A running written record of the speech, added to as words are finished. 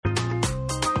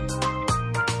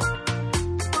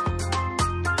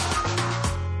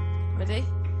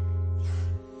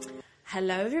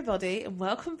Hello, everybody, and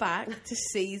welcome back to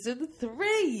season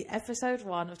 3, episode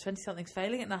 1 of 20 Somethings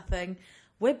Failing at Nothing.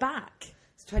 We're back.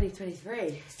 It's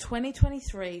 2023. It's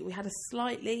 2023. We had a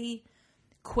slightly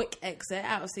quick exit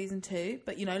out of season 2,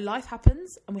 but you know, life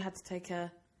happens, and we had to take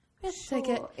a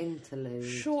short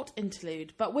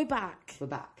interlude. But we're back. We're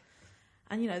back.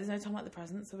 And you know, there's no time like the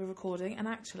present, so we're recording. And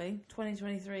actually,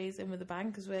 2023 is in with a bang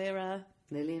because we're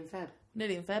nearly in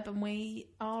Feb. And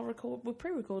we're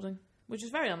pre-recording, which is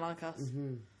very unlike us.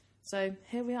 Mm-hmm. So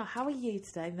here we are. How are you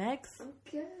today, Megs? I'm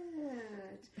good.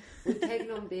 We've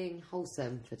taken on being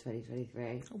wholesome for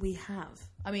 2023. We have.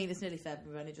 I mean, it's nearly Feb.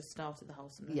 We've only just started the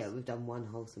wholesomeness. Yeah, we've done one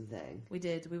wholesome thing. We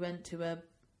did. We went to a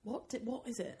what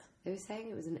is it? They were saying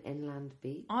it was an inland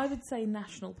beach. I would say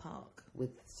national park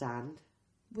with sand.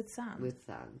 With sand. With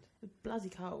sand. Bloody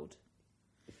cold.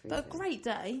 But a great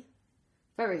day.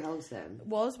 Very wholesome. It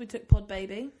was. We took Pod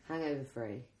Baby. Hangover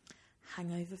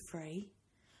free.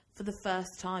 For the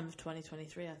first time of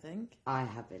 2023, I think. I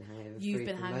have been hangover free. You've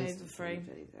been for hangover most of free.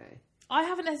 2023. I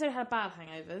haven't necessarily had bad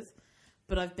hangovers,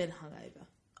 but I've been hungover.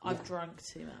 I've drunk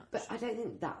too much. But I don't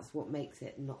think that's what makes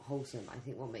it not wholesome. I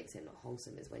think what makes it not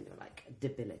wholesome is when you're like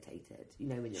debilitated. You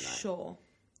know, when you're like... Sure.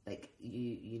 Like,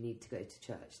 you need to go to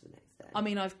church the next day. I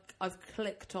mean, I've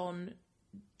clicked on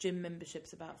gym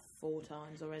memberships about 4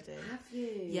 times already. Have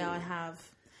you? Yeah, I have.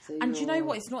 So and do you know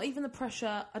what? It's not even the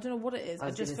pressure. I don't know what it is.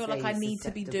 I just feel like I need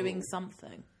to be doing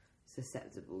something.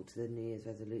 Susceptible to the New Year's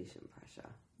resolution pressure.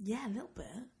 Yeah, a little bit.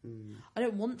 I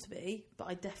don't want to be, but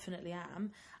I definitely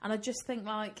am. And I just think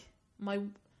like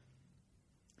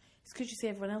it's because you see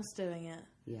everyone else doing it.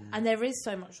 Yeah. And there is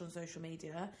so much on social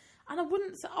media. And I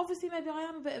wouldn't... Obviously, maybe I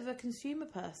am a bit of a consumer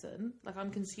person. Like,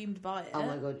 I'm consumed by it. Oh,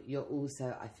 my God. You're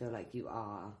also... I feel like you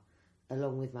are,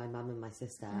 along with my mum and my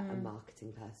sister, a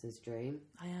marketing person's dream.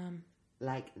 I am.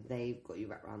 Like, they've got you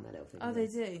wrapped around their little fingers. Oh, they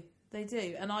do. They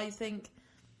do. And I think...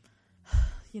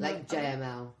 You know, like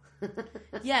JML.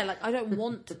 Yeah, like, I don't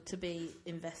want to be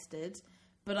invested.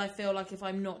 But I feel like if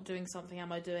I'm not doing something,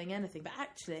 am I doing anything? But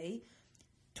actually...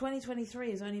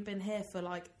 2023 has only been here for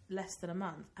like less than a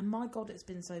month, and my God, it's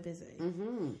been so busy.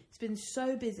 Mm-hmm. It's been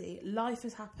so busy. Life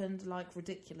has happened like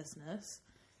ridiculousness.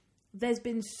 There's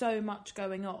been so much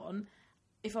going on.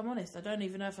 If I'm honest, I don't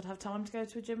even know if I'd have time to go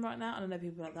to a gym right now. And I know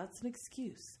people are like, that's an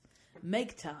excuse.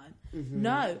 Make time. Mm-hmm.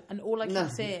 No. And all I keep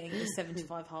seeing is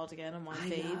 75 Hard again on my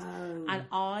feed. Know.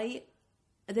 And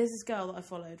there's this girl that I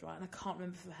followed, right, and I can't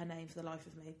remember her name for the life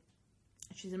of me.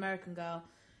 She's an American girl.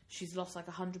 She's lost like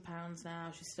 100 pounds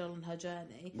now. She's still on her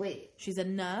journey. Wait. She's a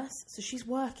nurse, so she's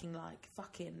working like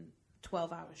fucking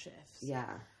 12-hour shifts.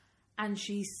 Yeah. And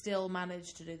she still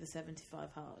managed to do the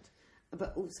 75 hard.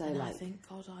 But also, and like... I think,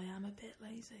 God, I am a bit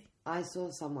lazy. I saw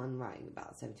someone writing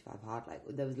about 75 hard. Like,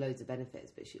 there was loads of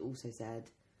benefits, but she also said...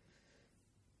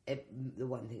 the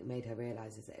one thing that made her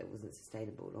realise is that it wasn't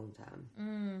sustainable long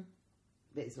term.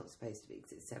 But it's not supposed to be,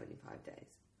 because it's 75 days.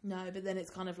 No, but then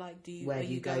it's kind of like, Where do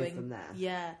you go from there?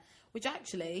 Yeah, which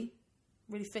actually,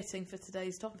 really fitting for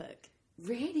today's topic.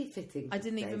 Really fitting. I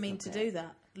didn't even mean to do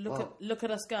that. Look at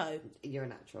us go. You're a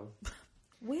natural.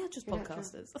 We are just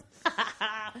podcasters.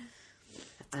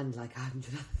 And like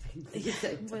 100 other things.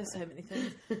 Yeah, we're so many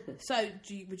things. So,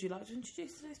 would you like to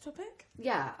introduce today's topic?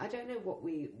 Yeah, I don't know what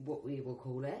we will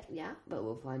call it. Yeah, but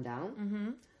we'll find out.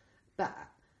 Mm-hmm. But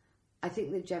I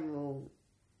think the general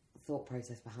thought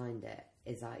process behind it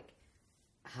is like,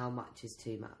 how much is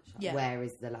too much? Like, where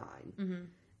is the line? Mm-hmm.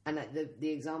 And like the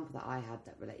example that I had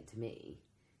that related to me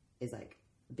is like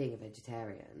being a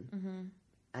vegetarian,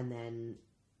 and then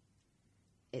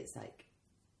it's like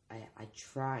I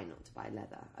try not to buy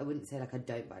leather. I wouldn't say like I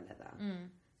don't buy leather,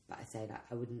 but I say like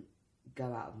I wouldn't go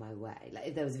out of my way. Like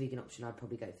if there was a vegan option, I'd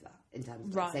probably go for that. In terms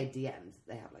of like, say DMs,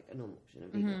 they have like a normal option, a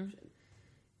vegan option.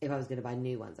 If I was going to buy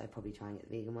new ones, I'd probably try and get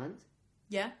the vegan ones.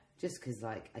 Yeah. Just because,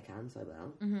 like, I can, so I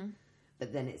will. Mm-hmm.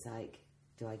 But then it's like,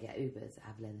 do I get Ubers that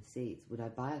have leather seats? Would I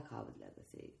buy a car with leather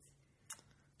seats?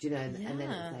 Do you know? And then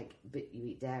it's like, but you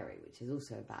eat dairy, which is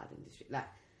also a bad industry. Like,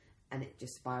 and it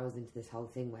just spirals into this whole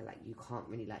thing where, like, you can't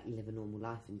really, like, live a normal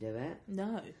life and do it.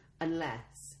 No.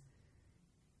 Unless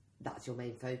that's your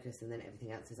main focus and then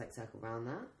everything else is, like, circled around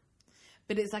that.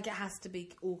 But it's like it has to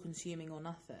be all-consuming or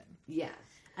nothing. Yeah.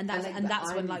 And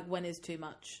that's when, like, when is too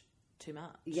much? Too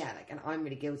much. Yeah, like, and I'm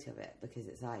really guilty of it because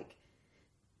it's like,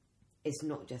 it's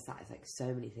not just that, it's like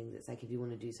so many things. It's like if you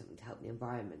want to do something to help the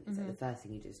environment, it's like the first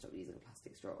thing you do is stop using a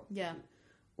plastic straw. Yeah.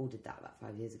 All did that about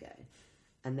 5 years ago.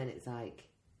 And then it's like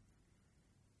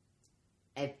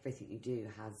everything you do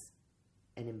has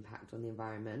an impact on the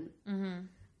environment. Mm-hmm.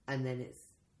 And then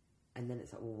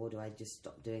it's like, well, what do I just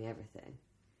stop doing everything?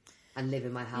 And live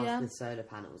in my house with solar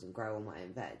panels and grow all my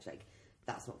own veg? Like,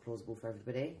 that's not plausible for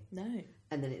everybody. No.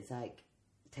 And then it's like,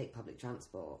 take public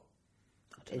transport.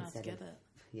 I don't know how to get it.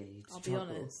 Yeah, you I'll struggle.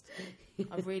 be honest.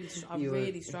 I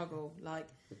really struggle. Like,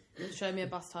 show me a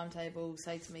bus timetable,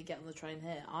 say to me, get on the train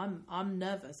here. I'm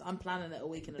nervous. I'm planning it a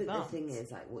week in advance. The thing is,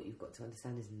 like, what you've got to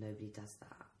understand is nobody does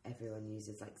that. Everyone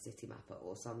uses, like, Citymapper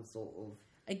or some sort of...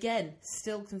 Again,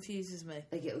 still confuses me.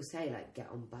 Like, it'll say, like, get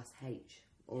on bus H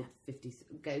or 50...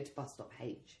 Go to bus stop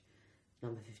H,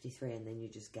 number 53, and then you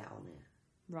just get on it.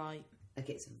 Right. Like,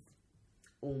 it's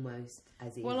almost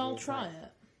as easy Well, I'll as, try like,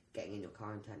 it. getting in your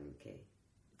car and turning the key.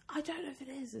 I don't know if it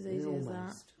is as easy as that.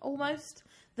 Almost. Almost.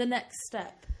 The next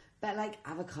step. But, like,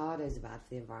 avocados are bad for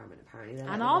the environment, apparently. They're,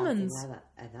 like, And the worst almonds. thing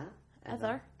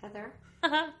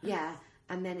ever. Yeah,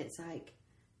 and then it's like,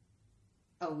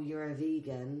 oh, you're a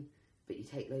vegan, but you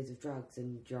take loads of drugs,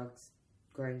 and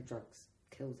growing drugs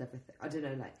kills everything. I don't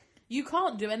know, like... You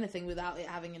can't do anything without it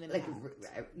having an impact.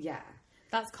 Yeah.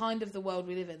 That's kind of the world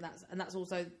we live in. That's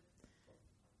also...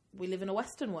 We live in a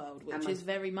Western world, which is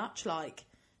very much like...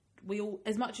 We all,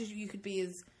 as much as you could be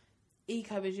as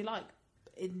eco as you like,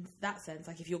 in that sense,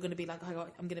 like if you're going to be like, oh,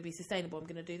 I'm going to be sustainable, I'm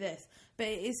going to do this. But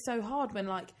it is so hard when,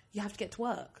 like, you have to get to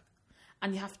work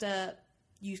and you have to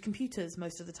use computers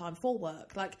most of the time for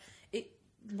work. Like,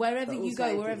 wherever you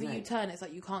go, wherever you turn, it's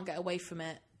like you can't get away from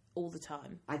it all the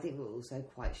time. I think we're also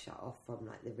quite shut off from,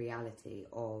 like, the reality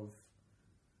of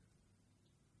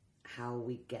how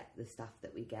we get the stuff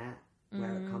that we get.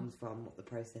 Where it comes from, what the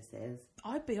process is.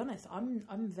 I'd be honest, I'm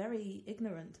very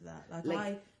ignorant to that. Like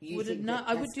I you wouldn't think know. that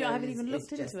I would do. I haven't Tesco's even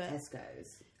looked is into it. just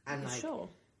Tesco's, and like Sure.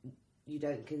 you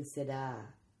don't consider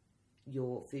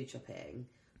your food shopping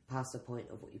past the point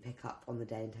of what you pick up on the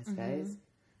day in Tesco's.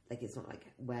 Like, it's not like,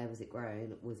 where was it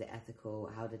grown? Was it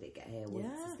ethical? How did it get here? Was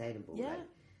it sustainable? Yeah. Like,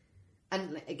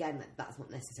 and like, again, like, that's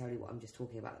not necessarily what I'm just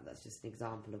talking about. That's just an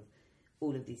example of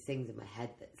all of these things in my head.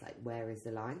 That's like, where is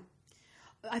the line?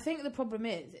 I think the problem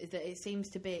is that it seems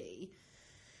to be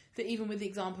that even with the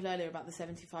example earlier about the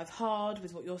 75 hard,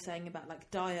 with what you're saying about like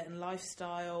diet and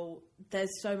lifestyle, there's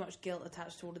so much guilt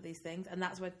attached to all of these things. And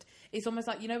that's where it's almost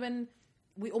like, you know, when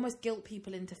we almost guilt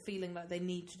people into feeling like they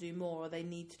need to do more, or they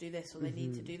need to do this, or they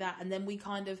need to do that. And then we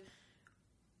kind of,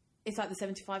 it's like the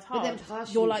 75 hard.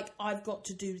 You're like, I've got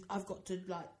to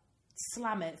like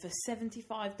slam it for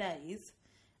 75 days.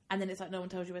 And then it's like no one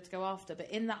tells you where to go after. But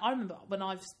in that, I remember when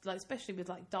I've, like, especially with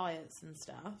like diets and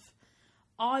stuff,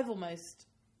 I've almost,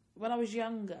 when I was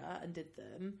younger and did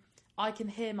them, I can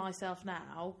hear myself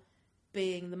now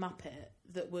being the Muppet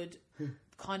that would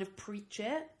kind of preach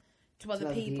it to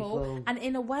other people, and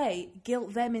in a way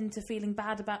guilt them into feeling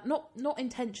bad about, not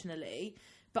intentionally,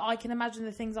 but I can imagine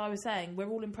the things I was saying. We're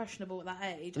all impressionable at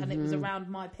that age, and it was around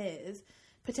my peers.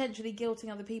 Potentially guilting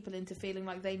other people into feeling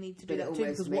like they need to do that too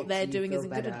because what they're doing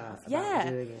isn't good enough.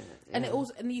 And it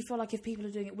also, and you feel like if people are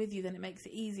doing it with you, then it makes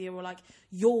it easier, or like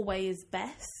your way is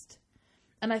best.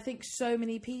 And I think so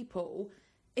many people,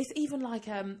 it's even like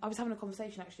I was having a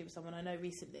conversation actually with someone I know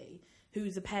recently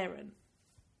who's a parent,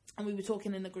 and we were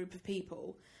talking in a group of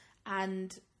people,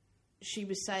 and she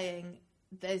was saying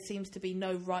there seems to be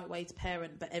no right way to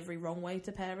parent, but every wrong way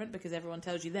to parent, because everyone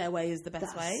tells you their way is the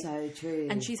best way. That's so true.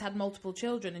 And she's had multiple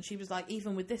children, and she was like,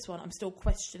 even with this one, I'm still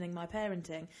questioning my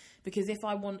parenting, because if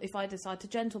I decide to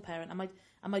gentle parent,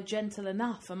 am I gentle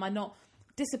enough? Am I not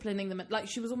disciplining them? Like,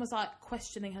 she was almost like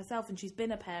questioning herself, and she's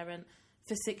been a parent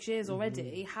for 6 years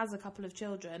already, has a couple of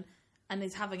children, and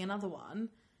is having another one,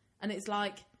 and it's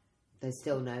like, there's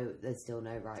still no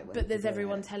right way. But there's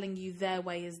everyone telling you their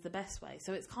way is the best way.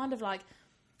 So it's kind of like,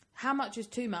 how much is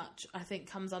too much, I think,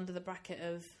 comes under the bracket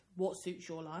of what suits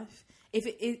your life. If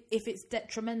it's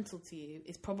detrimental to you,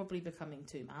 it's probably becoming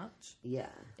too much. Yeah.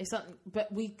 It's something,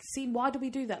 but we see, why do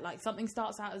we do that? Like, something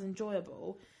starts out as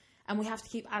enjoyable, and we have to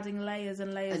keep adding layers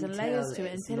and layers and layers to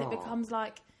it until it becomes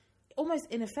like almost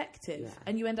ineffective,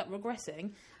 and you end up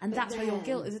regressing, and that's where your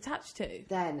guilt is attached to.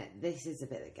 Then this is the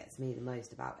bit that gets me the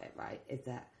most about it, right? Is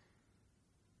that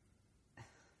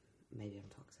maybe I'm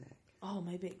toxic. Oh,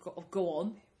 maybe go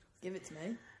on. Give it to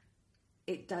me.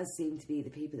 It does seem to be the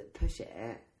people that push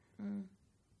it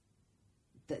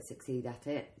that succeed at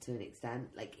it to an extent.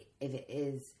 Like, if it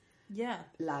is,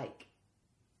 like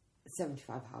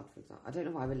 75 hard, for example. I don't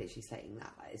know why we're literally slating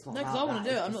that. Like, it's not. No, because I want to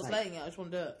do it. I'm not slating it. I just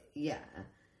want to do it. Yeah,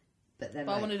 but then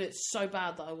I want to do it so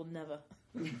bad that I will never.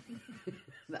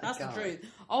 That's the truth.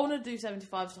 I want to do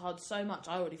 75 hard so much.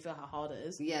 I already feel how hard it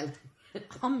is. Yeah,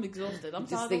 I'm exhausted. I'm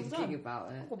just tired thinking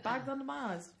about it. I've got bags under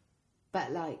my eyes.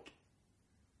 But, like,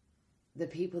 the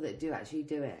people that do actually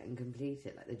do it and complete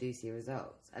it, like, they do see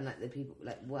results. And, like, the people,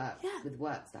 like, with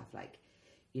work stuff, like,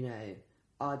 you know,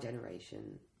 our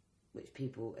generation, which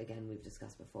people, again, we've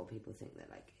discussed before, people think that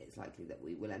like it's likely that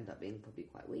we will end up being probably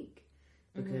quite weak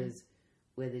because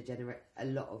we're a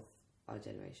lot of our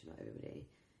generation, not everybody,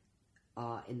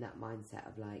 are in that mindset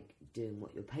of like doing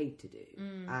what you're paid to do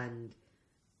and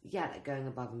like going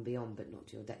above and beyond, but not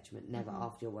to your detriment, never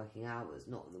after your working hours,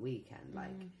 not on the weekend.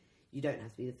 Like you don't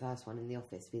have to be the first one in the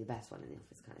office to be the best one in the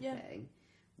office kind of thing.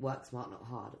 Work smart, not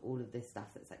hard. All of this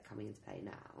stuff that's like coming into play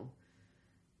now.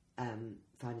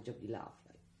 Find a job you love,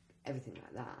 like everything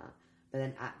like that. But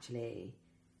then actually,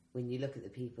 when you look at the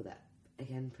people that,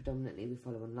 again, predominantly we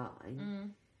follow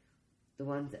online, the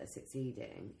ones that are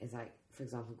succeeding is like, for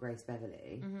example, Grace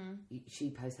Beverly. She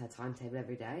posts her timetable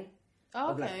every day.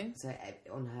 Oh, okay. Like, so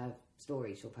on her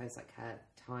story, she'll post like her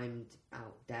timed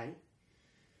out day.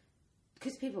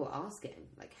 Because people are asking,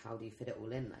 like, how do you fit it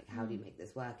all in? Like, how do you make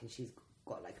this work? And she's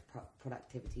got like a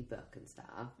productivity book and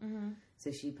stuff.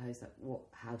 So she posts like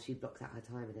how she blocks out her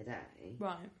time in a day.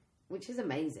 Right. Which is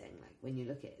amazing. Like when you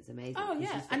look at it, it's amazing. Oh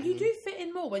yeah, and you do fit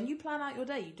in more when you plan out your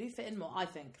day. You do fit in more, I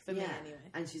think, for me anyway.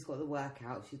 And she's got the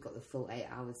workout. She's got the full 8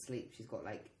 hours sleep. She's got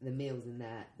like the meals in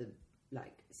there, the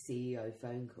like CEO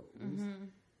phone calls,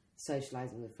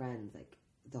 socializing with friends, like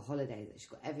the holidays. She's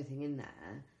got everything in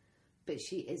there. But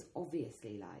she is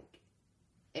obviously like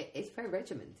it's very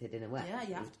regimented in a way. Yeah,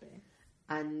 you have to be.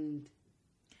 And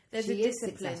there's she a is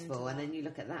discipline successful, and then you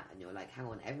look at that and you're like, hang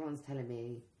on, everyone's telling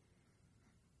me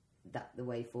that the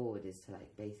way forward is to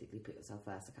like basically put yourself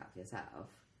first, look out for yourself.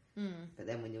 But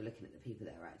then when you're looking at the people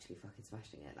that are actually fucking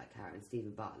smashing it, like Karen,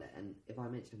 Stephen Bartlett, and if I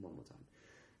mention him one more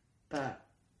time,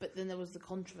 but then there was the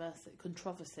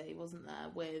controversy, wasn't there,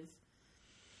 with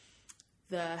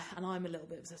and I'm a little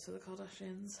bit obsessed with the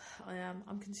Kardashians.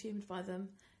 I'm consumed by them.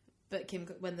 But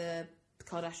when the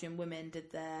Kardashian women did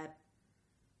their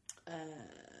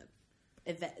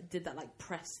event, did that like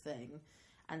press thing,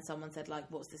 and someone said like,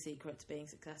 "What's the secret to being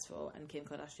successful?" And Kim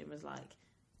Kardashian was like,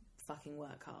 "Fucking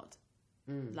work hard,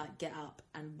 like get up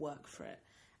and work for it,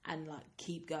 and like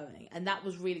keep going." And that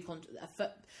was really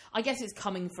I guess it's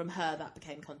coming from her that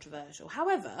became controversial.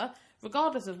 However,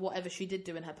 regardless of whatever she did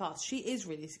do in her past, she is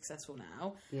really successful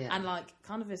now, and like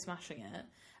kind of is smashing it.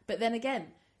 But then again,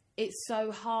 it's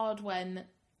so hard when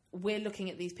we're looking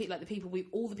at these people, like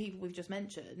all the people we've just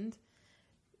mentioned.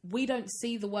 We don't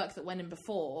see the work that went in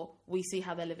before. We see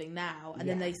how they're living now. And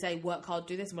then they say, work hard,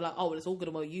 do this. And we're like, oh, well, it's all good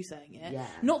and well you saying it. Yeah.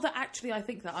 Not that actually I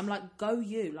think that. I'm like, go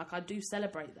you. Like, I do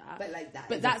celebrate that. But like that.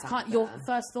 But that's kind of, your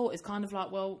first thought is kind of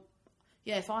like, well,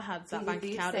 yeah, if I had that bank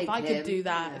account, if I could do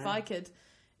that, if I could,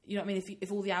 you know what I mean?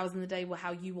 If all the hours in the day were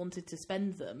how you wanted to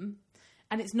spend them.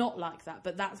 And it's not like that,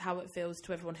 but that's how it feels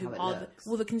to everyone who are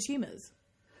the consumers.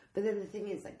 But then the thing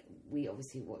is, like, we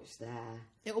obviously watch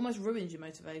It almost ruins your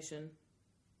motivation.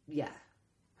 Yeah.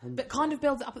 100%. But kind of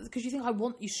builds it up because you think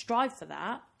you strive for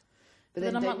that. But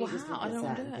then I'm like, well, how? I don't know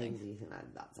what I'm doing. Things you think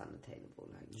like, that's unattainable.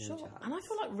 Like, no sure. chance. And I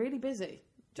feel like really busy.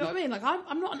 Do you know what I mean? Like,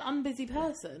 I'm not an unbusy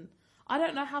person. I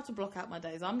don't know how to block out my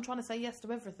days. I'm trying to say yes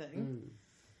to everything.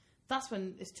 That's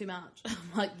when it's too much. I'm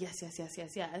like, yes.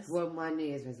 Well, my New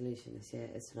Year's resolution this year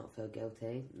is to not feel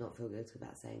guilty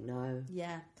about saying no.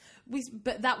 Yeah.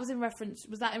 But that was in reference,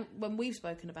 when we've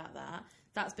spoken about that,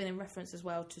 that's been in reference as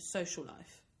well to social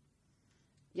life.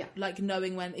 Yeah. Like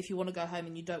knowing when, if you want to go home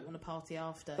and you don't want to party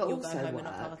after, but you'll go home and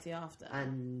not party after.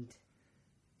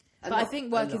 But I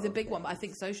think work is a big one, but I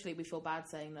think socially we feel bad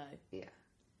saying no. Yeah.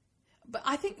 But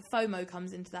I think FOMO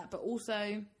comes into that, but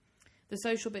also the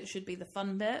social bit should be the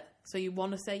fun bit. So you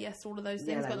want to say yes to all of those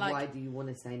things, but like, why do you want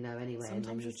to say no anyway? Sometimes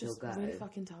and then you're just really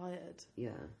fucking tired. Yeah.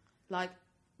 Like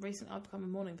recently, I've become a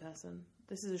morning person.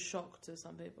 This is a shock to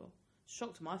some people.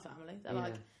 Shock to my family. They're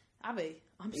like, Abby,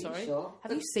 I'm sorry. Sure?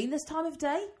 Have you seen this time of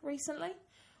day recently?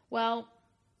 Well,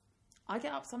 I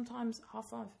get up sometimes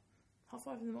 5:30.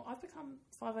 5:30 in the morning. I've become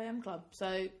 5 a.m. club.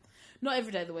 So not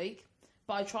every day of the week,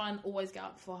 but I try and always get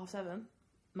up before 7:30,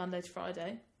 Monday to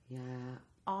Friday.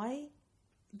 Yeah.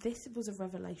 This was a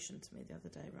revelation to me the other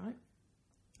day, right?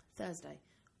 Thursday,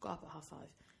 got up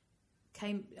at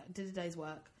 5:30, did a day's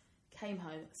work, came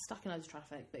home, stuck in loads of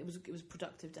traffic, but it was a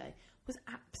productive day. Was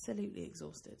absolutely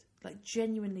exhausted, like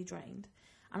genuinely drained.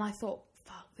 And I thought,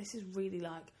 fuck, this is really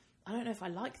like, I don't know if I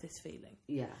like this feeling.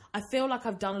 Yeah. I feel like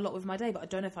I've done a lot with my day, but I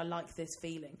don't know if I like this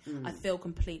feeling. I feel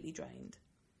completely drained.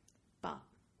 But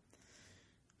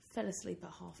fell asleep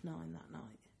at 9:30 that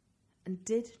night and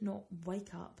did not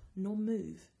wake up nor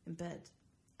move in bed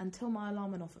until my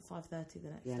alarm went off at 5:30 the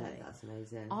next day. Yeah, that's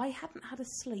amazing. I hadn't had a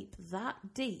sleep that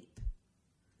deep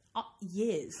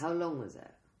years. How long was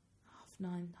it? 9:30, 10:30,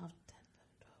 11:30, 12:00,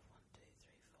 1, 2,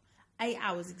 3, 4. 8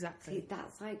 hours exactly. See,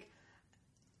 that's like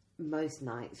most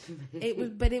nights for me.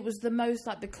 It was the most,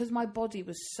 like, because my body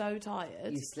was so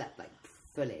tired. You slept, like,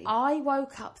 fully. I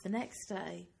woke up the next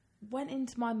day, went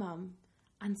into my mum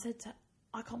and said to her,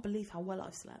 I can't believe how well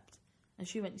I've slept. And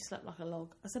she went, you slept like a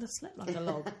log. I said, I slept like a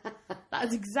log. That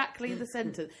was exactly the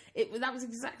sentence. That was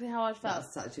exactly how I felt.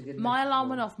 That's such a good My alarm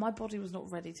went off. My body was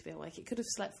not ready to be awake. It could have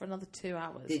slept for another 2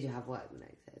 hours. Did you have work the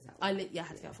next day? Is that I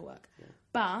had to go out for work. Yeah.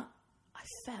 But I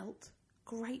felt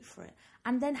great for it.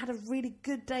 And then had a really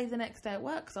good day the next day at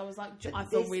work because I was like, I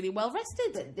feel really well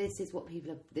rested. But this is what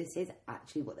this is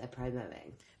actually what they're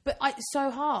promoting. But it's so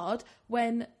hard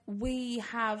when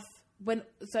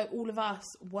so all of us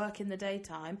work in the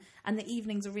daytime and the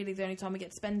evenings are really the only time we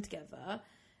get to spend together.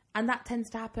 And that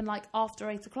tends to happen like after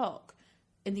 8 o'clock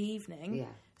in the evening. Yeah.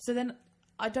 So then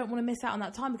I don't want to miss out on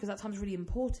that time because that time's really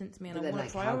important to me and I want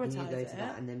to prioritise how can you go it. to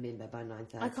that and then be in bed by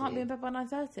 9:30? I can't be in bed by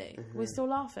 9:30. We're still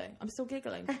laughing. I'm still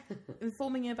giggling.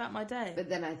 Informing you about my day. But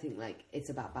then I think like it's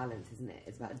about balance, isn't it?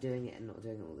 It's about doing it and not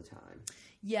doing it all the time.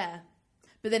 Yeah.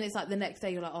 But then it's like the next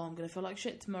day you're like, oh, I'm going to feel like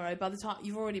shit tomorrow. By the time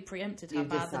you've already preempted how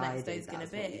bad the next day is going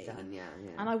to be. Yeah.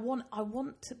 And I want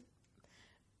to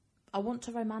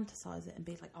romanticize it and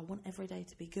be like, I want every day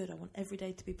to be good. I want every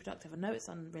day to be productive. I know it's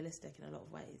unrealistic in a lot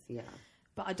of ways. Yeah.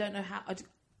 But I don't know how.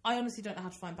 I honestly don't know how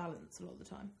to find balance a lot of the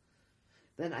time.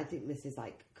 Then I think this is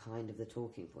like kind of the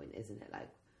talking point, isn't it? Like,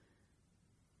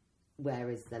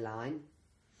 where is the line?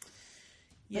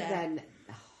 Yeah.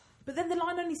 But then the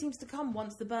line only seems to come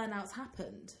once the burnout's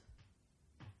happened.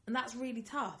 And that's really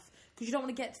tough. Because you don't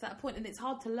want to get to that point, and it's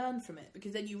hard to learn from it.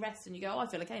 Because then you rest and you go, oh, I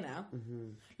feel okay now. Mm-hmm.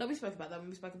 Like we spoke about that when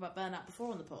we spoke about burnout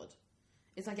before on the pod.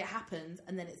 It's like it happens,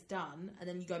 and then it's done, and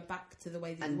then you go back to the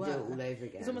way that you were. And do it all over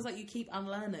again. It's almost like you keep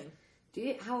unlearning.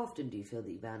 How often do you feel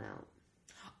that you burn out?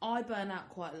 I burn out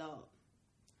quite a lot.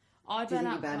 Do you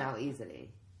think you burn out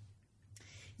easily?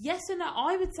 Yes and no.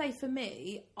 I would say for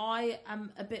me, I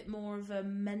am a bit more of a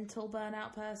mental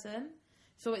burnout person.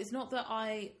 So it's not that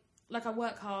I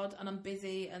work hard and I'm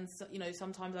busy and,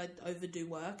 sometimes I overdo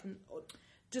work and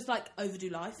just like overdo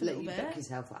life a little bit. You back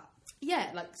yourself up.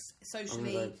 Yeah, like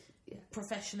socially,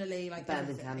 professionally, like burn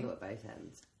the candle at both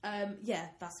ends. Yeah,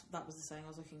 that was the saying I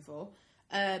was looking for.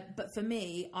 But for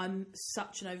me, I'm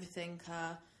such an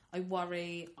overthinker. I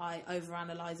worry. I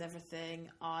overanalyze everything.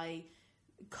 I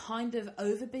kind of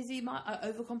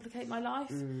overcomplicate my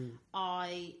life.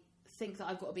 I think that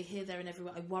I've got to be here, there and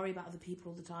everywhere. I worry about other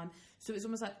people all the time. So it's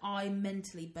almost like I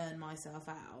mentally burn myself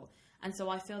out. And so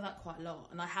I feel that quite a lot.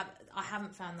 And I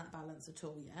haven't found that balance at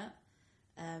all yet.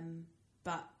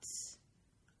 But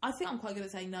I think I'm quite good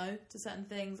at saying no to certain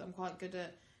things. I'm quite good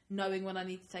at knowing when I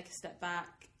need to take a step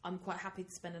back. I'm quite happy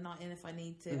to spend a night in if I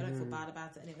need to. I don't feel bad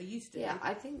about it anyway. I used to. Yeah,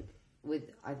 I think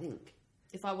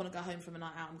if I want to go home from a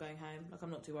night out, I'm going home. Like, I'm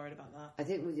not too worried about that. I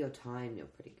think with your time, you're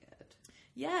pretty good.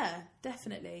 Yeah,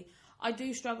 definitely. I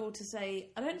don't struggle to say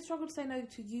no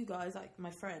to you guys, like my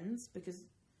friends, because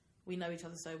we know each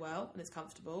other so well and it's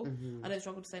comfortable. I don't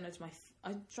struggle to say no to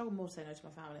I struggle more to say no to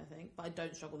my family, I think, but I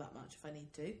don't struggle that much if I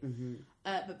need to.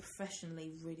 But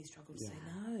professionally, really struggle to say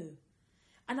no.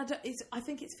 And I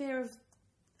think it's fear of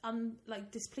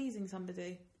displeasing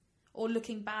somebody or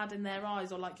looking bad in their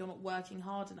eyes, or like you're not working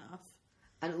hard enough.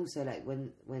 And also, like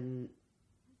when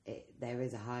there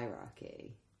is a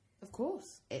hierarchy, of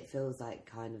course, it feels like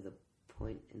kind of the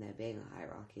point in there being a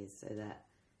hierarchy is so that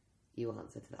you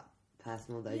answer to that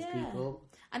person or those people.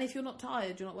 And if you're not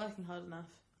tired, you're not working hard enough.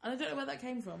 And I don't know where that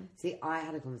came from. See, I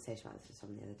had a conversation about this with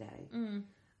someone the other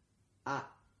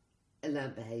day.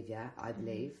 Learned behaviour, I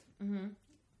believe,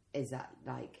 is that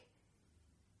like,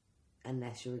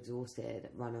 unless you're exhausted,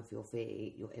 run off your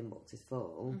feet, your inbox is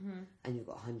full, and you've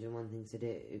got 101 things to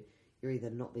do, you're either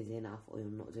not busy enough or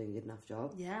you're not doing a good enough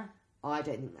job. Yeah. I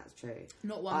don't think that's true.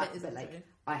 Not one bit isn't true.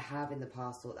 I have in the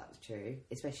past thought that was true,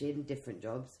 especially in different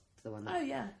jobs to the one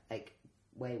that, like,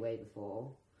 way, way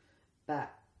before.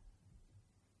 But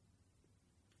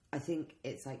I think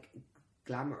it's, like,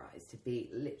 glamorized to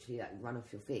be literally, like, run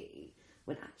off your feet,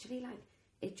 when actually, like,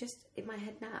 it just, in my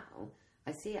head now,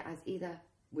 I see it as either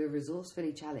we're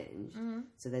resourcefully challenged,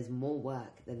 so there's more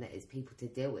work than there is people to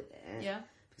deal with it. Yeah.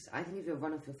 Because I think if you're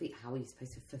run off your feet, how are you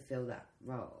supposed to fulfill that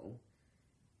role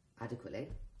adequately?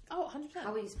 Oh, 100%.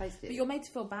 How are you supposed to? But you're made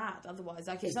to feel bad otherwise.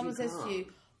 Like, if someone says can't. to you,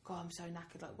 God, I'm so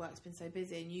knackered, like, work's been so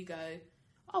busy, and you go,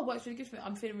 oh, work's really good for me,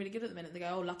 I'm feeling really good at the minute. They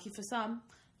go, oh, lucky for some,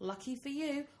 lucky for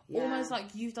you. Yeah. Almost like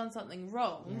you've done something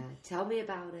wrong. Yeah, tell me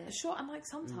about it. Sure, and like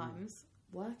sometimes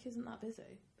work isn't that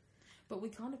busy. But we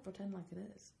kind of pretend like it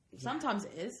is. Yeah. Sometimes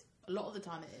it is. A lot of the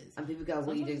time it is. And people go,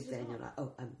 what are you doing today? And you're like,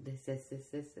 oh, this.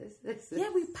 Yeah,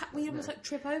 we almost like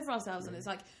trip over ourselves, and it's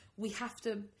like we have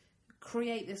to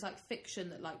create this like fiction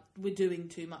that like we're doing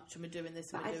too much and we're doing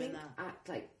this and But we're I doing think that. at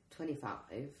like 25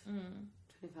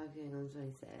 going on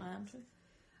 26, I am true.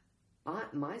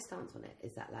 my stance on it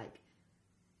is that like,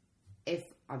 if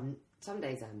some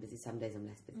days I'm busy, some days I'm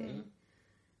less busy.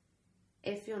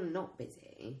 If you're not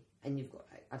busy and you've got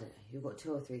like, I don't know, you've got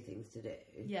 2 or 3 things to do.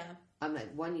 Yeah. I'm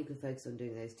like, one, you can focus on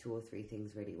doing those 2 or 3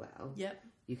 things really well. Yep.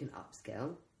 You can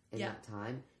upskill in that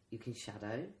time. You can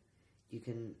shadow. You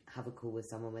can have a call with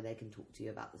someone where they can talk to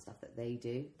you about the stuff that they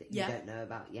do that you don't know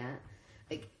about yet.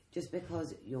 Like, just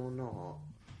because you're not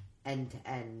end to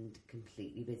end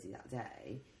completely busy that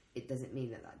day, it doesn't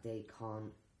mean that day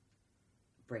can't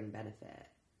bring benefit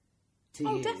to you.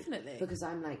 Oh, definitely. Because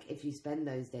I'm like, if you spend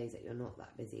those days that you're not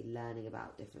that busy learning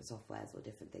about different softwares or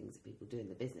different things that people do in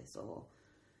the business, or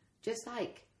just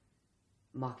like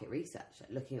market research,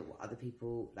 like looking at what other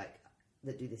people like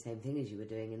that do the same thing as you were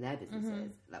doing in their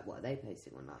businesses, like what are they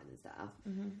posting online and stuff.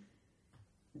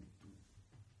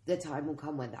 The time will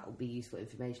come when that will be useful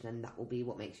information, and that will be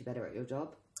what makes you better at your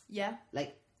job. Yeah.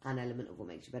 Like an element of what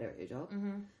makes you better at your job.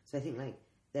 So I think like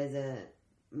there's a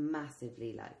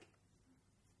massively like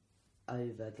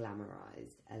over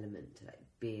glamorized element to like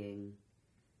being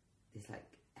this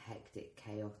like hectic,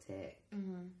 chaotic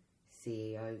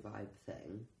CEO vibe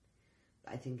thing.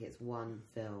 But I think it's 1,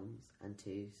 films, and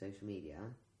 2, social media.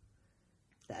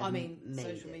 I mean,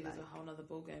 social media is a whole other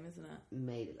ballgame, isn't it?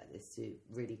 Made it like this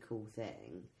really cool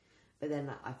thing. But then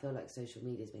like, I feel like social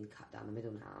media's been cut down the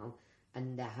middle now,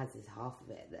 and there has this half of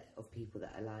it of people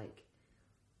that are like,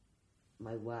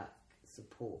 my work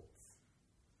supports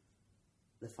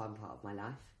the fun part of my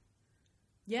life.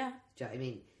 Yeah. Do you know what I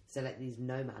mean? So like these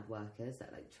nomad workers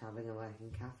that like travelling and working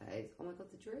in cafes. Oh my god,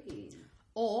 the dream.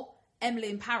 Or Emily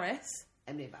in Paris.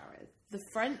 Emily in Paris. The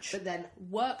French But then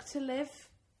work to live.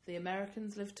 The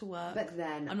Americans live to work. But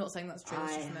then I'm not saying that's true.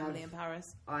 It's just from Emily in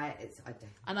Paris. I don't.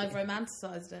 And I've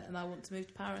romanticised it, and I want to move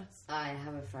to Paris. I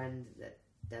have a friend that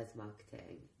does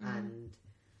marketing, and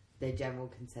the general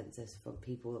consensus for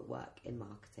people that work in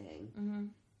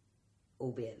marketing,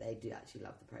 albeit they do actually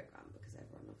love the programme because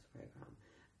everyone loves the programme,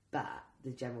 but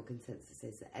the general consensus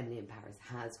is that Emily in Paris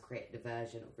has created a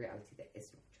version of reality that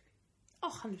is not true. Oh,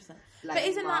 100%. Like, but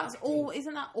isn't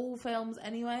marketing- that all films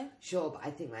anyway? Sure, but I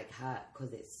think like her,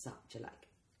 because it's such a like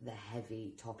the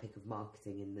heavy topic of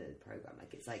marketing in the programme,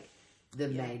 like it's like the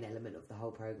main element of the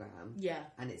whole programme. Yeah.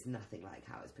 And it's nothing like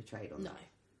how it's portrayed on.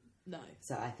 No.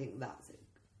 So I think that's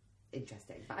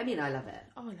interesting. But I mean, I love it.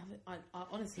 Oh, I love it. I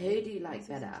honestly. Who do you like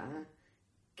better,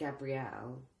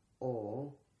 Gabrielle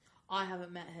or? I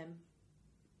haven't met him.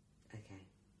 Okay.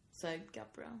 So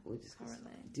Gabrielle. We'll just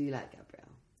currently. Do you like Gabrielle?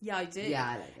 Yeah, I do. Yeah,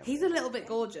 I like Gabrielle. He's a little bit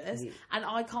gorgeous, and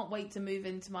I can't wait to move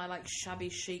into my like shabby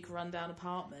chic rundown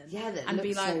apartment. Yeah, that and looks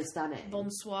be like, so stunning.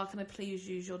 Bonsoir, can I please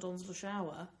use your Don's Le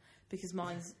shower? Because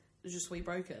mine's just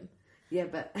broken. Yeah,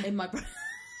 but In my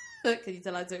can you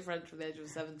tell I took French from the age of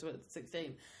 7 to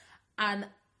 16? And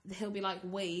he'll be like,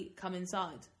 "We come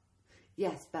inside."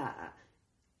 yes, but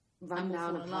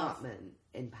rundown fall in love. apartment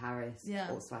in Paris,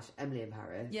 Yeah. or / Emily in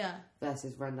Paris, Yeah.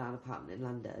 versus rundown apartment in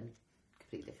London,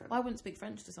 completely different. I wouldn't speak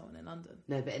French to someone in London.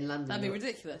 No, but in London, That'd be you're-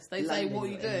 ridiculous. They'd say, London, "What are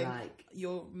you you're in, doing? like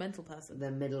You're a mental person." the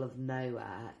middle of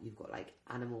nowhere. You've got like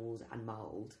animals and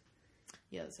mould.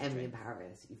 Yeah, that's so Emily true. in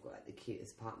Paris, you've got like the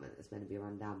cutest apartment that's meant to be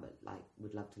run down, but like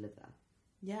would love to live there.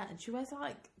 Yeah, and she wears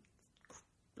like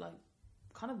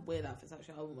kind of weird outfits.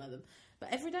 Actually, I wouldn't wear them. But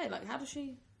every day, like, how does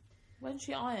she? When's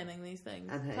she ironing these things?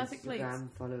 And her Perfect pleats.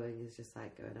 Instagram following is just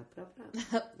like going up and up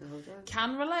and up the whole time.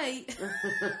 Can relate.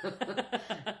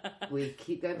 We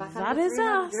keep going back. That under is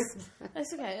 300. us.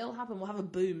 It's okay. It'll happen. We'll have a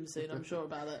boom soon. I'm sure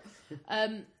about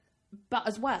it. But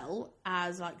as well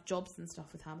as like jobs and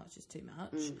stuff with how much is too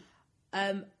much.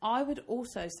 I would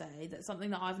also say that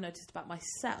something that I've noticed about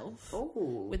myself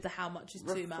Ooh, with the how much is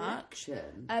too much.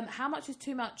 reflection. How much is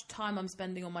too much time I'm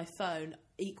spending on my phone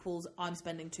equals I'm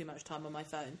spending too much time on my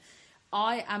phone.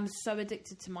 I am so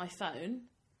addicted to my phone.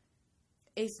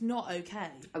 It's not okay.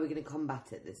 Are we going to combat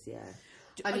it this year?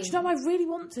 Do you know, I really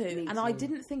want to. Me And I too.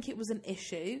 didn't think it was an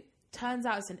issue. Turns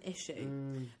out it's an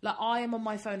issue. Like, I am on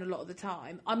my phone a lot of the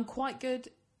time. I'm quite good.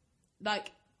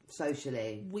 Like,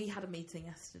 Socially, we had a meeting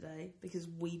yesterday because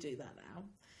we do that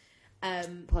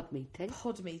now. pod meeting.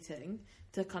 Pod meeting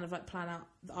to kind of like plan out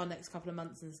our next couple of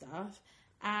months and stuff.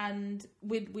 And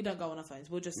we don't go on our phones.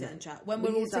 We'll just sit and chat. When We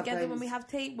we're all use our together, when phones. we have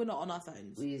tea, we're not on our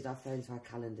phones. We used our phones for our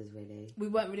calendars, really. We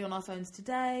weren't really on our phones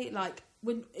today. Like,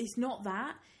 when it's not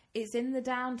that. It's in the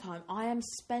downtime. I am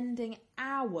spending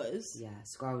hours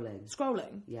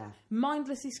scrolling. Yeah.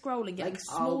 Mindlessly scrolling, getting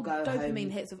small dopamine home.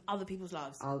 Hits of other people's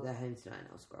lives. I'll go home tonight and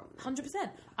I'll scroll. 100%.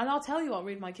 And I'll tell you, I'll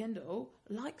read my Kindle.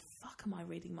 Like, fuck am I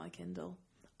reading my Kindle?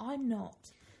 I'm not.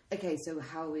 Okay, so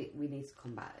how we need to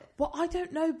combat it? Well, I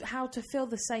don't know how to feel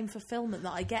the same fulfillment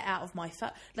that I get out of my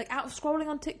phone. Like, out of scrolling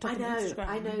on TikTok and Instagram.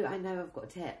 I know, I've got a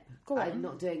tip. Go on. I'm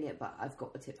not doing it, but I've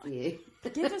got a tip for you.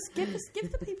 Give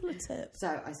the people a tip.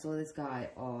 So, I saw this guy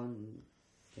on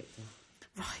TikTok.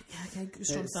 Right, yeah, okay,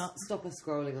 strong start. Stop us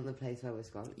scrolling on the place where we're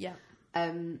scrolling. Yeah.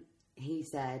 He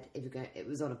said, if you're going... It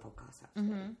was on a podcast, actually.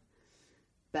 Mm-hmm.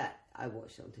 But I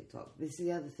watched it on TikTok. This is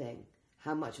the other thing.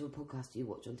 How much of a podcast do you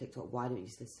watch on TikTok? Why don't you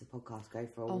just listen to podcasts? Go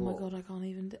for a walk. Oh my God, I can't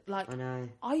even... I know.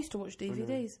 I used to watch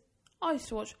DVDs. I used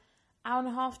to watch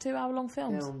 1.5 to 2 hour long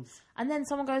films. And then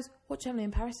someone goes, watch Emily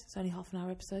in Paris. It's only half an hour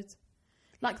episodes.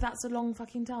 Like, that's a long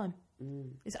fucking time.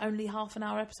 It's only half an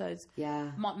hour episodes.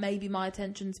 Yeah. Maybe my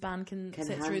attention span can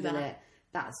sit through that. It.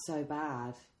 That's so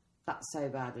bad. That's so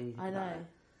bad when you think about it.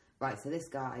 Right, so this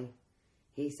guy,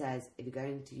 he says, if you're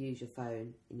going to use your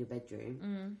phone in your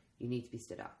bedroom, you need to be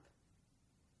stood up.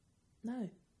 No.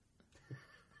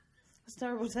 That's a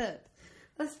terrible tip.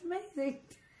 That's amazing.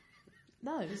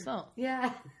 No, it's not.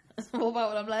 Yeah. What about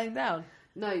when I'm laying down?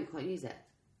 No, you can't use it.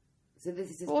 So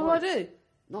this is his What point. do I do?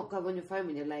 Not go on your phone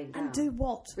when you're laying down. And do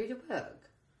what? Read a book.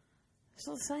 It's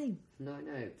not the same. No, I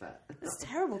know, but... It's a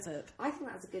terrible tip. I think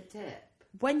that's a good tip.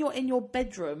 When you're in your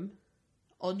bedroom,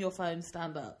 on your phone,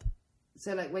 stand up.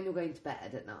 So, like, when you're going to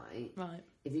bed at night... Right.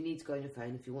 If you need to go on your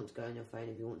phone, if you want to go on your phone,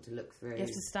 if you want to look through... You have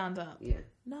to stand up. Yeah.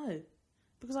 No.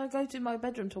 Because I go to my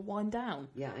bedroom to wind down.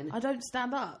 Yeah, I know. I don't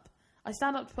stand up. I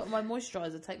stand up to put on my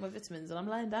moisturiser, take my vitamins, and I'm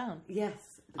laying down. Yes.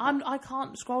 I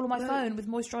can't scroll on my phone with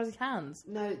moisturising hands.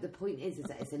 No, the point is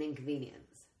that it's an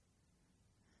inconvenience.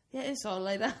 Yeah, it is, so I'll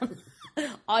lay down.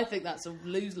 I think that's a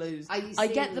lose-lose. I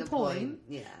get the point,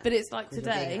 yeah. But it's like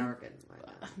today... You're being arrogant right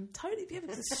now. I'm totally being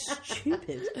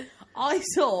stupid. I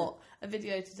saw a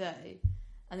video today,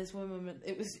 and this woman,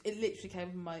 it literally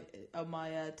came on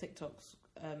my TikTok's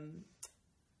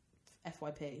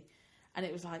FYP, and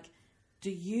it was like,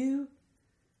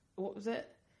 what was it?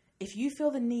 If you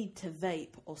feel the need to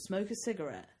vape or smoke a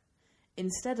cigarette,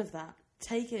 instead of that,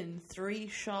 take in 3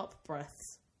 sharp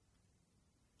breaths.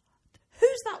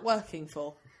 Who's that working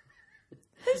for?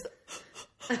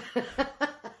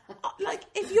 Like,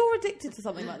 if you're addicted to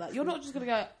something like that, you're not just going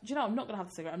to go, do you know, I'm not going to have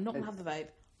the cigarette, I'm not going to have the vape.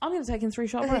 I'm going to take in 3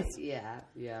 sharp breaths.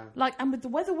 Yeah. Like, and with the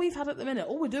weather we've had at the minute,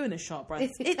 all we're doing is sharp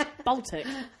breaths. It's Baltic.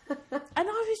 And I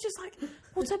was just like,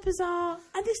 what a bizarre...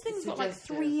 And this thing's got like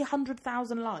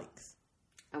 300,000 likes.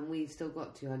 And we've still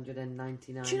got 299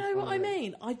 Do you know followers. what I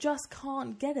mean? I just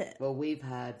can't get it. Well, we've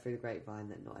heard through the grapevine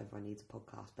that not everyone needs a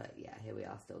podcast, but yeah, here we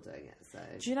are still doing it. So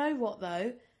do you know what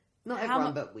though? Not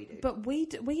everyone, but we do. But we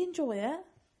enjoy it.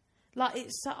 Like,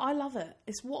 I love it.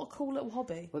 It's what a cool little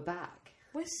hobby. We're back.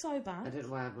 We're so back. I don't know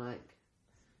why I'm like...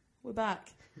 We're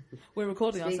back. We're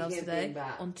recording ourselves Speaking of today being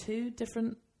back. on 2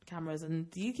 different cameras, and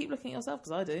do you keep looking at yourself?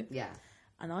 Because I do. Yeah.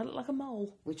 And I look like a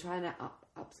mole. We're trying to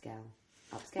upscale.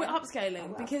 We're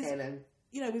upscaling because upscaling.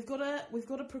 You know, we've got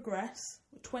to progress.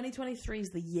 2023 is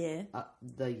the year.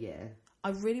 The year. I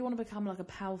really want to become like a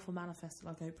powerful manifestor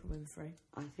like Oprah Winfrey.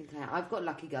 I think I've got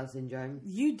lucky girl syndrome.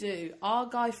 You do. Our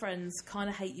guy friends kind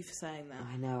of hate you for saying that.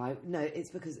 I know. No,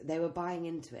 it's because they were buying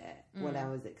into it when I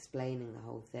was explaining the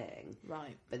whole thing.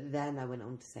 Right. But then I went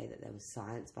on to say that there was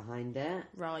science behind it.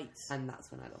 Right. And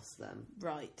that's when I lost them.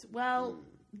 Right. Well,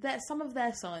 some of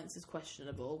their science is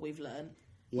questionable, we've learned.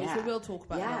 Yeah. Which we will talk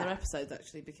about in other episodes,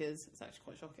 actually, because it's actually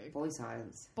quite shocking. Boy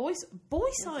science. Boy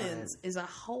science is a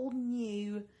whole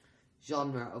new...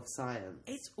 genre of science.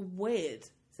 It's weird.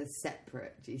 It's a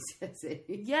separate GCSE.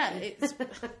 Yeah, it's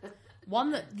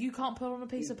one that you can't put on a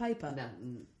piece of paper.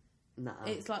 No.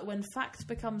 It's like when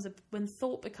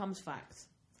thought becomes fact,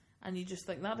 and you just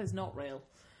think that is not real.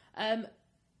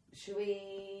 Should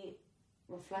we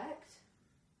reflect?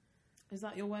 Is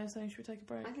that your way of saying should we take a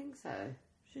break? I think so.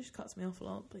 She just cuts me off a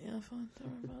lot, but yeah, fine.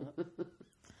 Don't worry about it.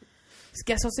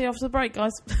 Guess I'll see you after the break,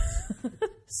 guys.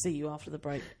 See you after the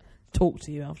break. Talk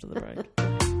to you after the break.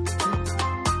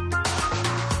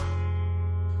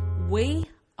 We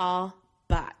are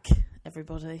back,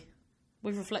 everybody.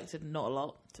 We've reflected not a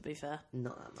lot, to be fair.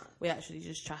 Not that much. We actually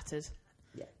just chatted.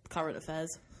 Yeah. Current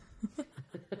affairs.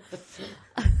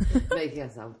 Making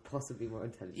us sound possibly more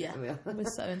intelligent than we are. We're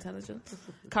so intelligent.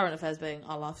 Current affairs being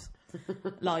our lives.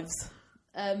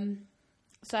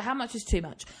 So how much is too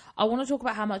much? I want to talk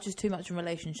about how much is too much in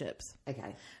relationships.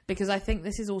 Okay. Because I think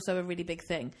this is also a really big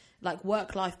thing. Like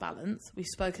work-life balance. We've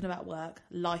spoken about work.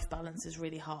 Life balance is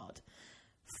really hard.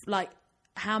 Like,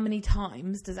 how many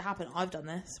times does it happen? I've done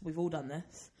this. We've all done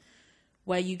this.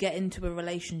 Where you get into a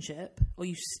relationship or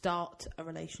you start a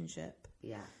relationship.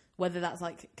 Yeah. Whether that's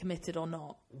like committed or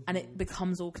not. And it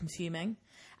becomes all consuming.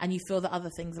 And you feel that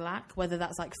other things lack. Whether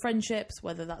that's like friendships,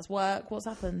 whether that's work. What's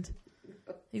happened?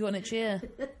 You got an itchy ear?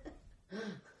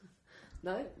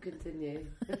 No, continue.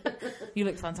 You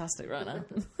look fantastic right now.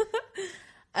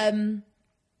 And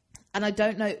I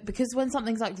don't know, because when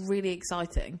something's like really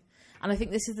exciting, and I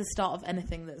think this is the start of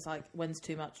anything that's like, when's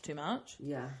too much, too much.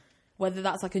 Yeah. Whether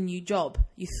that's like a new job,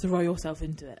 you throw yourself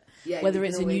into it. Yeah, whether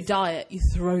it's a new diet, you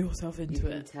throw yourself into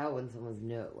it. You can tell when someone's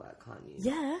new at work, can't you?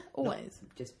 Yeah, always.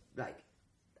 Not just like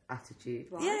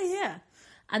attitude-wise. Yeah.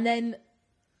 And then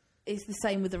it's the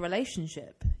same with a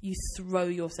relationship. You throw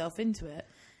yourself into it.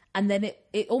 And then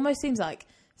it almost seems like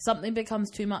something becomes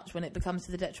too much when it becomes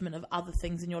to the detriment of other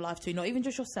things in your life too. Not even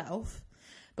just yourself,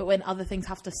 but when other things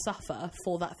have to suffer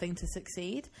for that thing to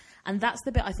succeed. And that's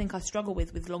the bit I think I struggle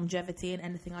with longevity in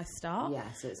anything I start.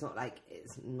 Yeah, so it's not like,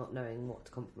 it's not knowing what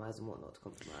to compromise and what not to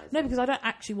compromise. No, because I don't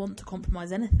actually want to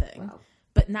compromise anything. Wow.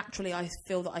 But naturally I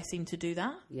feel that I seem to do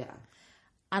that. Yeah.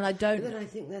 And I don't... But then I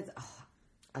think there's...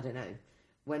 I don't know.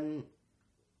 When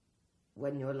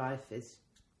your life is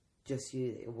just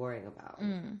you that you're worrying about,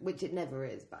 which it never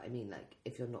is, but I mean, like,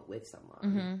 if you're not with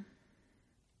someone,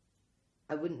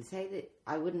 I wouldn't say that...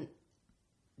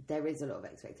 There is a lot of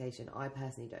expectation. I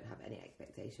personally don't have any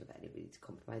expectation of anybody to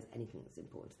compromise anything that's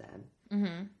important to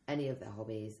them. Any of their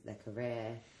hobbies, their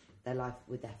career, their life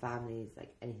with their families,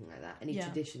 like anything like that. Any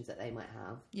traditions that they might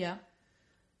have. Yeah.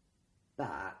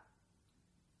 But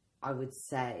I would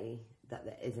say that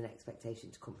there is an expectation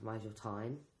to compromise your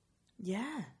time.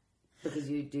 Yeah. Because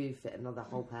you do fit another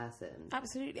whole person.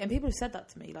 Absolutely. And people have said that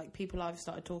to me, like people I've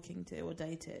started talking to or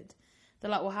dated.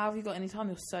 They're like, well, how have you got any time?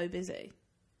 You're so busy.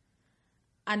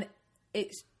 And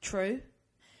it's true.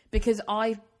 Because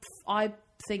I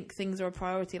think things are a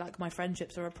priority, like my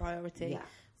friendships are a priority. Yeah.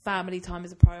 Family time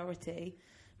is a priority.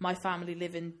 My family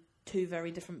live in 2 very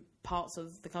different parts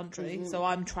of the country, so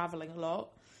I'm travelling a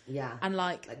lot. Yeah. And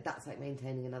like that's like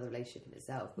maintaining another relationship in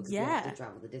itself, because you have to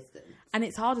travel the distance. And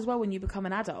it's hard as well when you become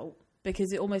an adult,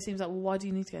 because it almost seems like, well, why do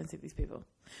you need to go and see these people?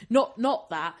 Not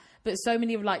that, but so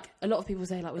many of like, a lot of people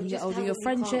say like, when you get older, your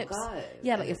friendships,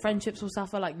 your friendships will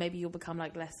suffer. Like maybe you'll become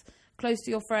like less close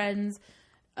to your friends.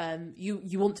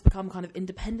 You want to become kind of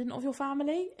independent of your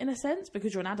family in a sense,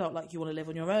 because you're an adult. Like you want to live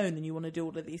on your own and you want to do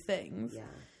all of these things. Yeah,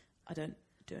 I don't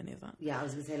do any of that. Yeah, I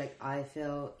was gonna say, like, I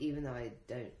feel, even though I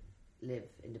don't live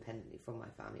independently from my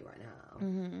family right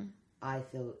now, I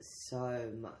feel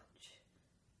so much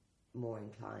more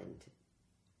inclined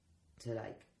to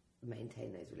like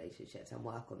maintain those relationships and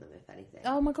work on them, if anything.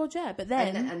 Oh my god, yeah. But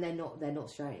then and they're not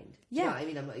strained. Yeah, you know what I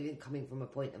mean, I'm not even coming from a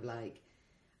point of like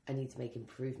I need to make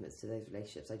improvements to those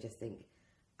relationships. I just think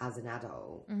as an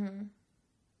adult,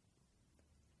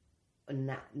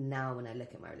 now when I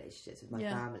look at my relationships with my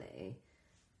family,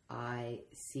 I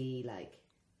see like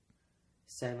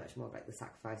so much more of like the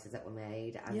sacrifices that were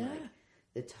made and like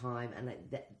the time and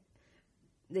like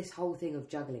this whole thing of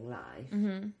juggling life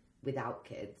without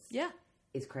kids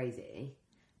is crazy.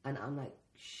 And I'm like,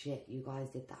 shit, you guys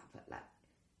did that, but like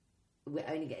we're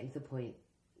only getting to the point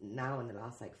now in the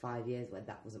last like 5 years where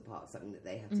that wasn't part of something that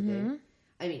they have to do.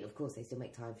 I mean, of course they still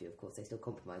make time for you, of course they still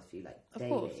compromise for you like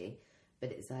daily,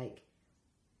 but it's like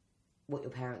what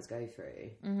your parents go through,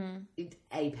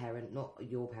 a parent, not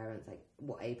your parents, like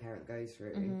what a parent goes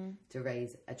through to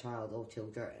raise a child or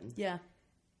children. Yeah,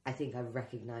 I think I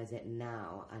recognise it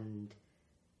now, and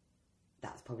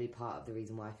that's probably part of the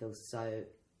reason why I feel so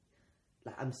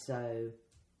like I'm so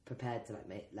prepared to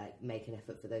make an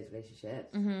effort for those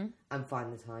relationships and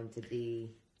find the time to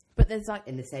be, but there's like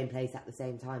in the same place at the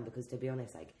same time, because to be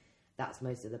honest, like that's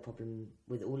most of the problem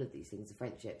with all of these things, the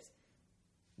friendships,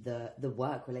 the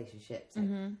work relationships, like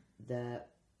the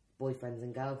boyfriends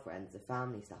and girlfriends, the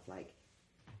family stuff, like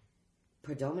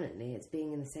predominantly it's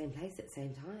being in the same place at the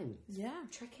same time. Yeah,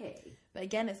 tricky. But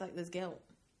again, it's like there's guilt.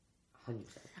 100%.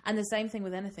 And the same thing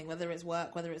with anything, whether it's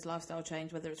work, whether it's lifestyle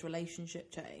change, whether it's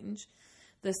relationship change,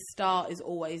 the start is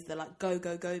always the like go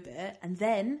bit, and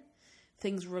then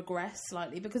things regress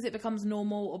slightly because it becomes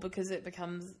normal or because it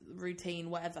becomes routine,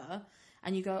 whatever.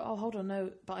 And you go, oh, hold on,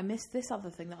 no, but I missed this other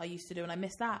thing that I used to do and I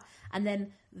missed that. And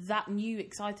then that new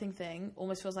exciting thing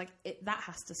almost feels like that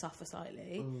has to suffer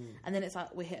slightly. And then it's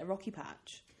like we hit a rocky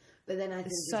patch. But then I think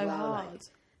it's so hard. Like,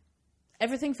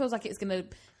 everything feels like it's going to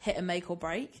hit a make or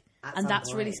break. And that's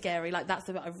point. Really scary. Like, that's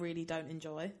the bit I really don't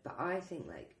enjoy. But I think,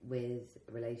 like, with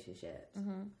relationships,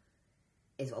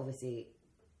 it's obviously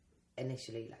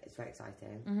initially, like, it's very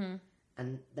exciting.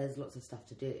 And there's lots of stuff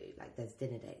to do. Like, there's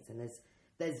dinner dates and there's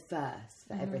there's first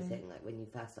for everything, like when you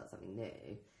first start something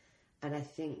new. And I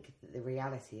think that the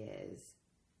reality is,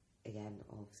 again,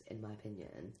 in my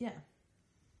opinion,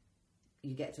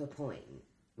 you get to a point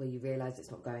where you realise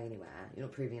it's not going anywhere, you're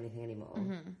not proving anything anymore.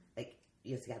 Like,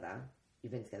 you're together,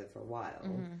 you've been together for a while,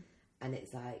 and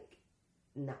it's like,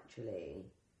 naturally,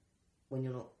 when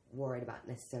you're not worried about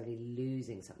necessarily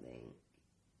losing something,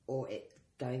 or it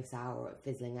going sour or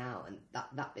fizzling out, and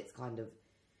that bit's kind of,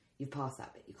 you've passed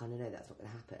that bit, you kind of know that's not going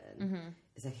to happen.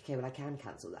 It's like, okay, well, I can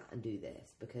cancel that and do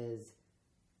this because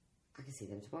I can see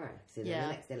them tomorrow, see them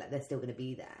the next day, like they're still going to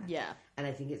be there. Yeah. And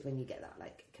I think it's when you get that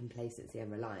like complacency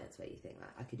and reliance where you think like,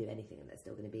 I could do anything and they're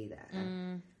still going to be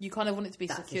there. You kind of want it to be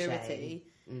That's security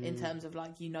in terms of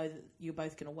like, you know that you're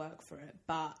both going to work for it,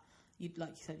 but you, like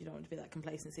you said, you don't want it to be that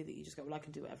complacency that you just go, well, I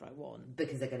can do whatever I want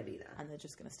because they're going to be there and they're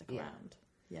just going to stick around.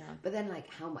 Yeah. But then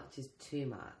like, how much is too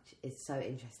much is so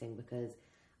interesting, because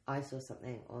I saw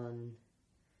something on,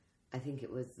 I think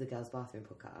it was the Girls Bathroom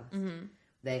podcast.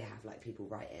 They have like people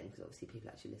write in, because obviously people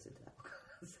actually listen to that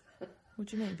podcast. What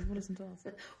do you mean? People listen to us.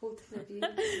 All 10 of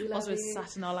you. Also, it's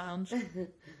sat in our lounge.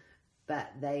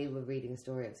 But they were reading a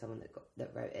story of someone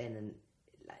that wrote in, and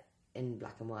like in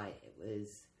black and white, it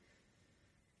was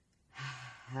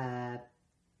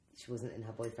she wasn't in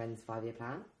her boyfriend's 5-year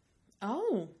plan.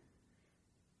 Oh.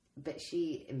 But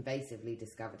she invasively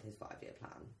discovered his 5-year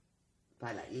plan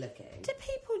by like looking. Do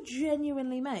people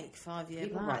genuinely make 5-year plans?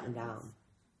 People write them down.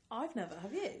 I've never,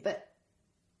 have you? But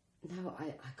no,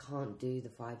 I can't do the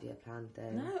 5-year plan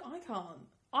thing. No, I can't.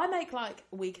 I make like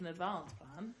a week in advance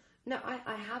plan. No,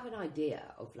 I have an idea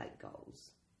of like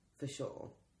goals, for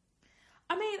sure.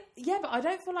 I mean, yeah, but I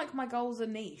don't feel like my goals are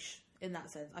niche in that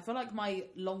sense. I feel like my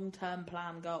long-term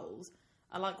plan goals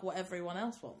are like what everyone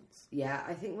else wants. Yeah,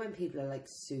 I think when people are like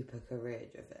super career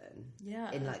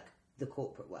driven, in like the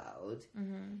corporate world,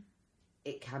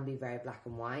 it can be very black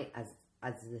and white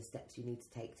as the steps you need to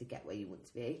take to get where you want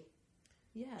to be.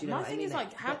 Yeah, do you know my what thing I mean? is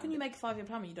like, how can you make a 5-year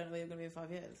plan when you don't know where you're going to be in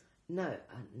 5 years? No,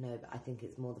 but I think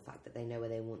it's more the fact that they know where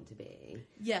they want to be.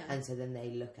 Yeah. And so then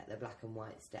they look at the black and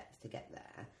white steps to get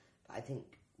there. But I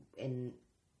think in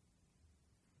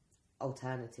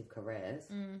alternative careers,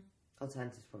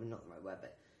 alternative is probably not the right word,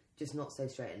 but just not so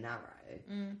straight and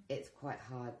narrow, it's quite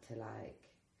hard to like,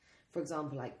 for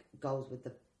example, like goals with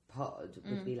the pod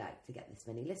would be like to get this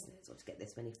many listeners or to get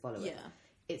this many followers. Yeah.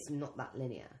 It's not that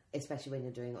linear, especially when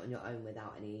you're doing it on your own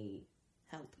without any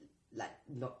help, like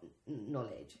not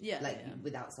knowledge,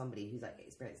 without somebody who's like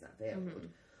experienced in that field.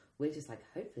 We're just like,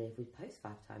 hopefully if we post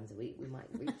 5 times a week we might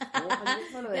reach 400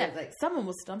 followers. Yeah, like someone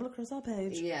will stumble across our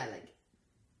page. Yeah, like,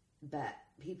 but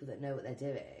people that know what they're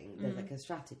doing, there's like a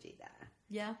strategy there.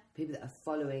 Yeah. People that are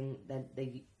following,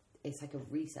 it's like a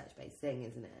research based thing,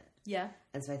 isn't it? Yeah.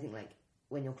 And so I think like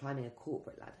when you're climbing a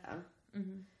corporate ladder,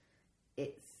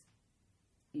 it's,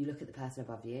 you look at the person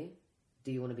above you.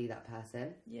 Do you want to be that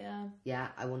person? Yeah. Yeah,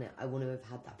 I want to have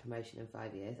had that promotion in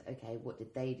 5 years. Okay, what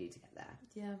did they do to get there?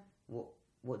 Yeah.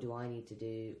 What do I need to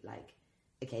do? Like,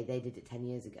 okay, they did it 10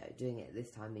 years ago. Doing it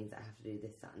this time means I have to do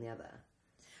this, that, and the other.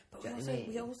 But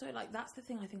we also like, that's the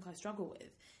thing I think I struggle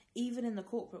with. Even in the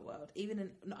corporate world, and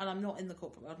I'm not in the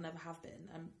corporate world, never have been,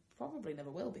 and probably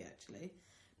never will be actually.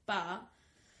 But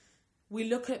we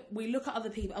look at other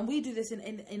people, and we do this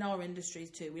in our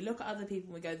industries too. We look at other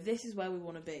people and we go, this is where we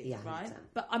want to be, right? 100%.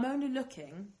 But I'm only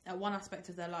looking at one aspect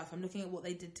of their life. I'm looking at what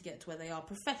they did to get to where they are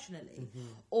professionally.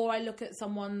 Or I look at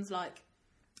someone's, like,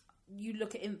 you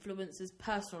look at influencers'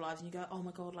 personal lives and you go, oh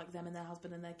my God, like them and their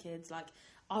husband and their kids, like,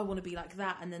 I want to be like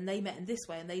that. And then they met in this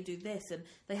way and they do this and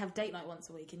they have date night once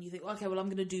a week. And you think, okay, well, I'm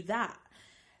going to do that.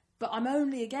 But I'm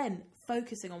only, again,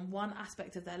 focusing on one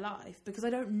aspect of their life because I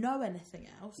don't know anything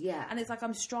else. Yeah. And it's like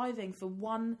I'm striving for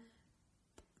one,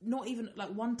 not even like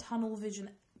one tunnel vision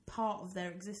part of their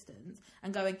existence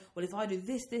and going, well, if I do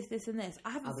this, this, this and this,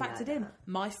 I haven't factored in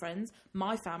my friends,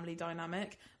 my family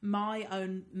dynamic, my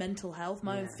own mental health,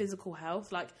 my own physical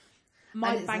health, like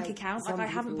my bank account. Like I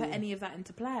haven't put any of that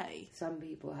into play. Some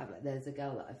people have, like, there's a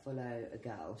girl that I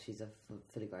follow, she's a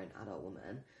fully grown adult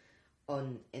woman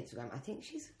on Instagram. I think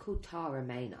she's called Tara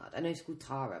Maynard. I know she's called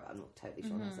Tara, but I'm not totally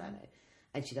sure on her surname.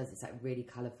 And she does this like really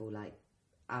colourful, like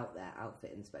out there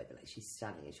outfit and stuff, but like she's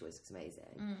stunning and she always looks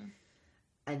amazing.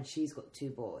 And she's got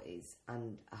 2 boys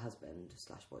and a husband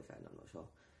 / boyfriend, I'm not sure.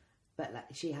 But like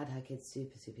she had her kids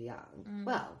super, super young.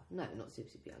 Well, no, not super,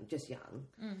 super young, just young.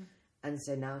 And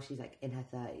so now she's like in her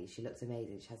 30s, she looks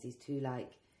amazing. She has these 2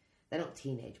 like, they're not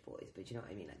teenage boys, but you know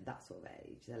what I mean? Like that sort of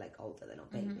age. They're like older, they're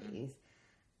not babies.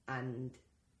 And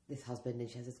this husband, and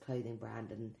she has this clothing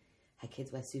brand, and her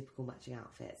kids wear super cool matching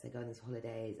outfits. They go on these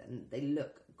holidays, and they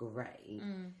look great.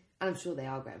 And I'm sure they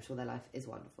are great. I'm sure their life is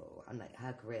wonderful. And like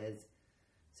her career's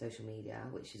social media,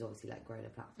 which she's obviously like grown a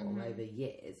platform over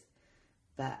years.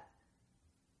 But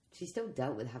she still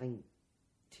dealt with having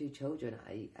 2 children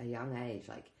at a young age.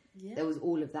 Like there was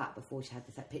all of that before she had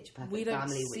this like picture perfect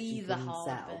family, which you can sell.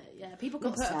 Bit. Yeah, people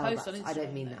can Not put a sell, post on Instagram. I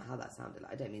don't mean that how that sounded.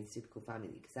 Like, I don't mean super cool family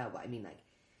that you can sell, but I mean like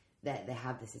they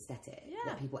have this aesthetic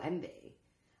that people envy,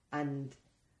 and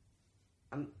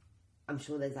I'm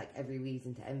sure there's like every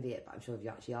reason to envy it. But I'm sure if you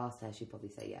actually asked her, she'd probably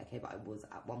say, yeah, okay, but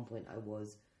at one point I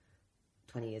was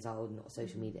 20 years old, not a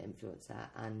social media influencer,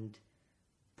 and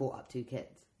brought up 2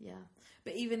 kids. Yeah,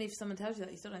 but even if someone tells you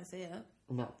that, you still don't see it.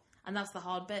 No. And that's the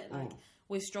hard bit. Like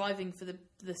we're striving for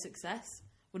the success.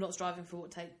 We're not striving for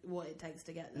what it takes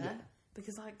to get there. Yeah.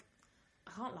 Because like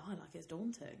I can't lie, like it's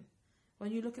daunting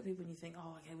when you look at people and you think,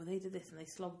 oh, okay, well they did this and they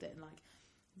slogged it and like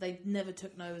they never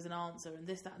took no as an answer and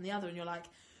this, that, and the other, and you're like,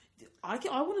 I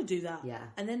want to do that. Yeah.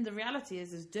 And then the reality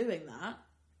is doing that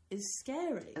is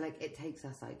scary. And like it takes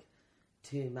us like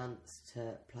 2 months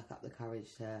to pluck up the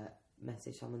courage to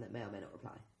message someone that may or may not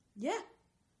reply. Yeah.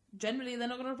 Generally, they're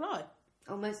not going to reply.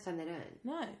 Oh, most of the time they don't.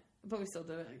 No. But we still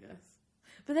do it, I guess.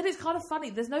 But then it's kind of funny.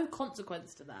 There's no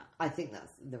consequence to that. I think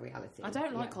that's the reality. I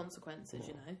don't like consequences,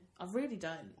 you know. I really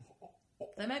don't.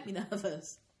 They make me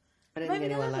nervous. I don't think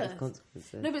anyone likes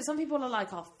consequences. No, but some people are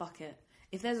like, oh, fuck it.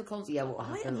 If there's a consequence... Yeah, what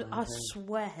happened? I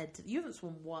swear... You haven't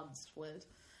sworn once, weird.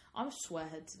 I'm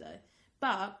swearhead today.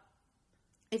 But...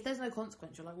 if there's no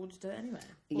consequence, you're like, we'll just do it anyway.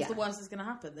 What's the worst that's going to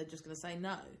happen? They're just going to say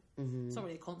no. Mm-hmm. It's not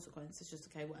really a consequence. It's just,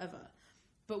 okay, whatever.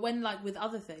 But when, like, with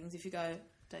other things, if you go,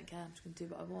 don't care, I'm just going to do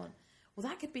what I want. Well,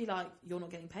 that could be, like, you're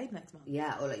not getting paid next month.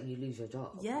 Yeah, or, like, you lose your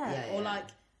job. Yeah, or, like,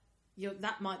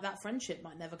 that friendship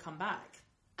might never come back.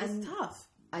 It's tough.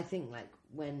 I think, like,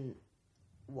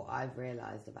 what I've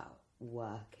realised about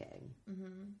working,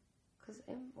 because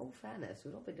in all fairness,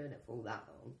 we've not been doing it for all that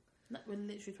long. No, we're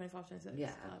literally 25, 26.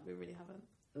 Yeah. Like, we really haven't.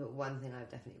 But one thing I've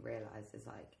definitely realised is,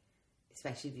 like,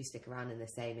 especially if you stick around in the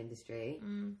same industry,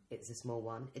 it's a small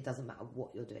one. It doesn't matter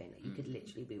what you're doing. Like, you could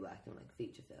literally be working on, like,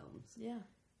 feature films. Yeah.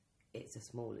 It's a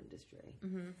small industry.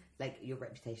 Like, your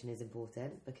reputation is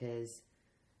important because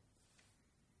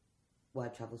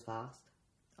word travels fast.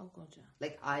 Oh, God, yeah.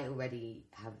 Like, I already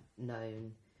have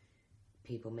known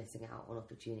people missing out on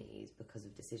opportunities because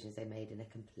of decisions they made in a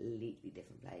completely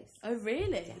different place. Oh,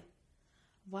 really? Yeah.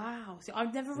 Wow. So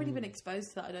I've never really been exposed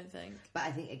to that, I don't think. But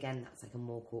I think, again, that's like a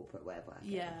more corporate way of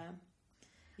working. Yeah.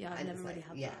 Yeah, I've never really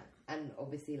had that. And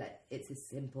obviously, like, it's as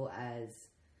simple as...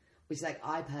 which is, like,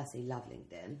 I personally love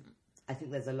LinkedIn. I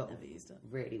think there's a lot of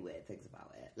really weird things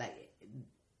about it. Like,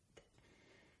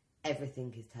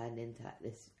 everything is turned into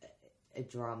this a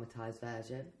dramatised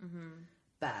version.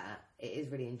 But it is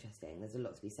really interesting. There's a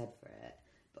lot to be said for it.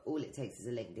 But all it takes is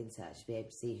a LinkedIn search to be able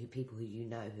to see people who you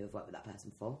know who have worked with that person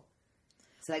before.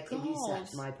 So, like, if you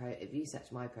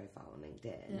search my profile on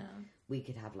LinkedIn, we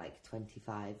could have like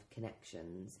 25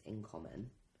 connections in common.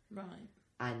 Right.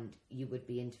 And you would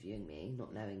be interviewing me,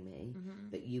 not knowing me,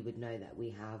 but you would know that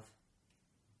we have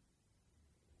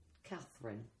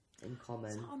Catherine in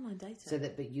common. It's online dating. So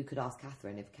that, but you could ask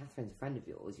Catherine, if Catherine's a friend of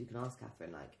yours, you can ask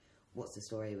Catherine, like, what's the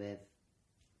story with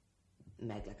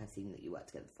Meg? Like, I've seen that you worked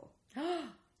together before.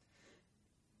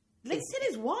 LinkedIn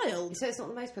is wild. So it's not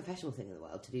the most professional thing in the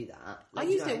world to do that. Like,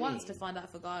 I used it once to find out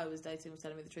if a guy I was dating was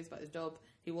telling me the truth about his job.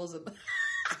 He wasn't.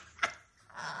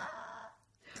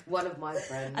 One of my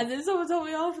friends. And then someone told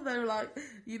me after, they were like,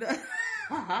 you know,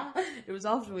 it was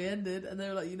after we ended, and they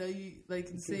were like, you know, they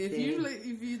can see if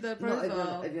you view their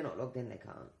profile. If you're not logged in, they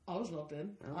can't. I was logged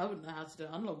in. Oh. I wouldn't know how to do it.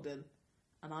 I'm logged in.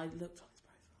 And I looked on his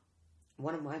profile.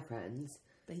 One of my friends...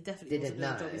 but he definitely wasn't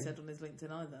doing the job he said on his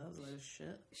LinkedIn either. That was a load of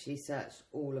shit. She searched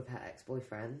all of her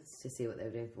ex-boyfriends to see what they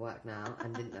were doing for work now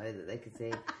and didn't know that they could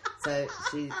see. So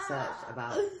she searched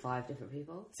about 5 different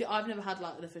people. See, I've never had,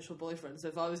 like, an official boyfriend, so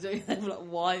if I was doing it, they'd be like,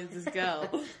 why is this girl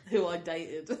who I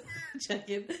dated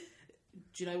checking?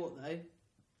 Do you know what, though?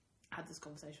 I had this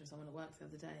conversation with someone at work the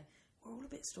other day. We're all a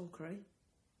bit stalkery.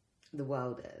 The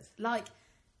world is. Like,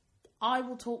 I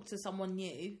will talk to someone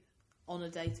new on a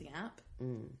dating app,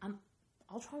 and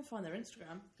I'll try and find their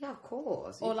Instagram. Yeah, of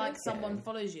course. Or, like, someone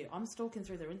follows you. I'm stalking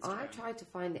through their Instagram. I tried to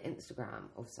find the Instagram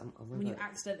of some... Oh, when you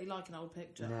accidentally like an old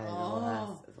picture.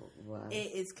 No, worse.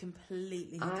 It is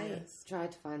completely hideous. I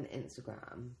tried to find the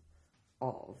Instagram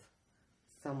of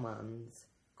someone's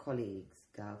colleague's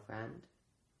girlfriend.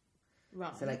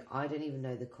 Right. So, like, I don't even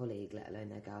know the colleague, let alone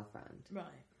their girlfriend. Right.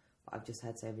 But I've just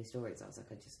heard so many stories. I was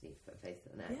like, I just need to put a face to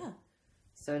the name. Yeah.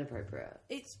 So inappropriate.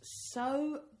 It's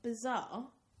so bizarre.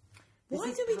 Why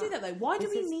do we do that, though? Why do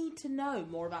we need to know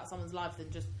more about someone's life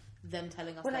than just them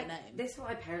telling us Well, their like, name. this is what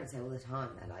my parents say all the time.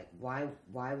 They're like,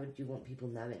 why would you want people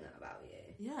knowing that about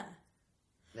you? Yeah.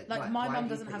 Like, My why mum do you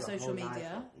doesn't put have your social whole life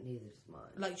media. on? Neither does mine.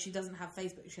 Like, she doesn't have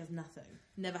Facebook. She has nothing.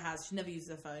 Never has. She never uses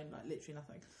her phone. Like, literally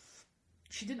nothing.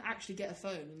 She didn't actually get a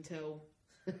phone until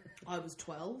I was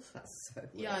 12. That's so weird.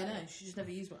 Yeah, I know. She just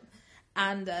never used one.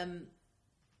 And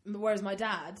whereas my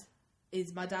dad's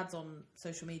on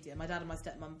social media. My dad and my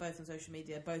stepmum both on social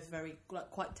media, both very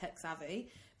quite tech savvy.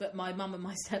 But my mum and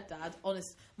my stepdad,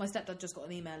 my stepdad just got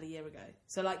an email a year ago.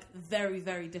 So like very,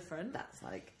 very different. That's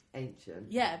like ancient.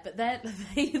 Yeah, but they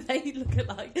look at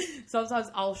like,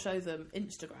 sometimes I'll show them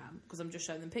Instagram because I'm just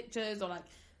showing them pictures or like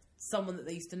someone that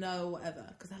they used to know or whatever,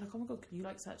 because they're like, oh my god, can you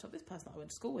like search up this person that I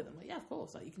went to school with? I'm like, yeah, of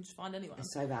course, like you can just find anyone.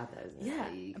 It's so bad though, isn't it?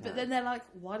 Yeah, but then they're like,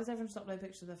 why does everyone just upload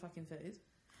pictures of their fucking food?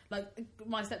 Like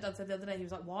my stepdad said the other day, he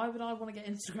was like, why would I want to get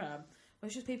Instagram? Well,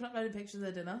 it's just people uploading pictures of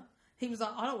their dinner. He was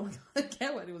like, I don't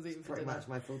care what anyone's eating for dinner. Pretty much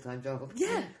my full-time job.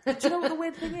 Yeah. Do you know what the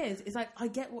weird thing is? It's like, I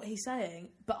get what he's saying,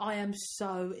 but I am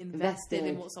so invested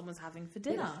in what someone's having for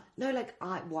dinner. No, like,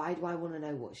 why do I want to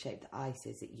know what shape the ice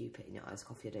is that you put in your iced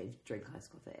coffee or don't drink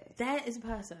iced coffee? There is a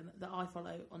person that I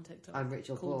follow on TikTok. I'm rich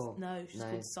or poor? No, she's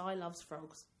called Sai Loves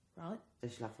Frogs, right?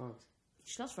 Does she love frogs?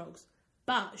 She loves frogs.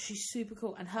 But she's super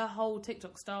cool. And her whole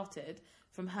TikTok started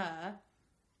from her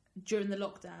during the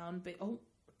lockdown. But, oh,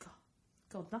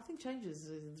 God, nothing changes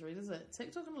in season 3, does it?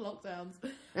 TikTok and the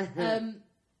lockdowns.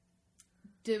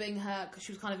 Doing her, because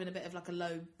she was kind of in a bit of like a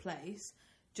low place,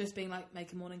 just being like,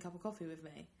 make a morning cup of coffee with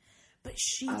me. But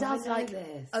she does like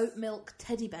oat milk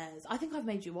teddy bears. I think I've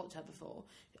made you watch her before.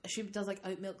 She does like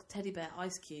oat milk teddy bear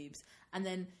ice cubes, and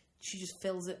then she just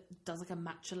fills it, does like a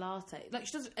matcha latte. Like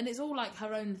she does, and it's all like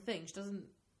her own thing. She doesn't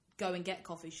go and get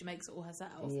coffee. She makes it all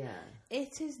herself. Yeah.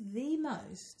 It is the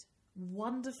most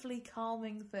wonderfully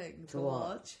calming thing to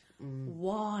watch.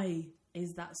 Why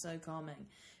is that so calming?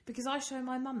 Because I show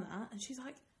my mum that and she's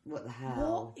like, what the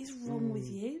hell? What is wrong with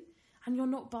you? And you're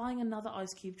not buying another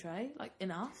ice cube tray? Like,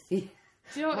 enough? Yeah.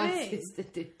 Do you know what I mean? My sister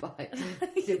did buy an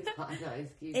ice cube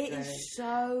tray. It is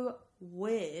so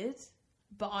weird,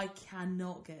 but I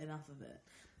cannot get enough of it.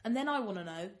 And then I want to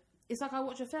know, it's like I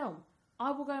watch a film. I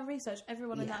will go and research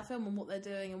everyone in that film and what they're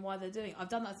doing and why they're doing it. I've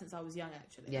done that since I was young,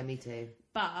 actually. Yeah, me too.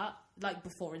 But, like,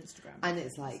 before Instagram. And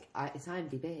it's like, it's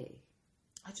IMDb.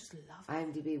 I just love it.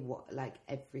 IMDb, like,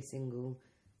 every single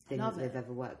thing that they've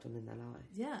ever worked on in their life.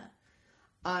 Yeah.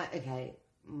 Okay,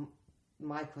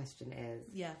 my question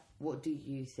is, what do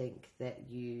you think that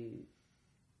you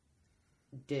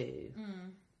do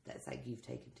that's, like, you've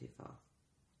taken too far?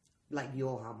 Like,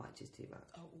 how much is too much?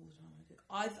 Oh, all the time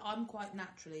I do. I'm quite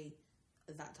naturally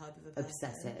that type of a person.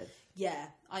 Obsessive. Yeah,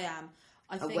 I am.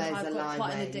 I think where's I've the got line quite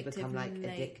where an addictive you become like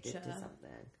nature. addicted to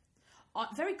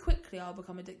something? Very quickly, I'll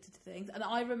become addicted to things. And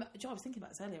I remember, I was thinking about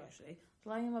this earlier actually.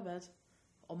 Lying in my bed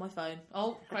on my phone.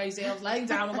 Oh, crazy! I was laying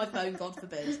down on my phone. God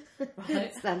forbid.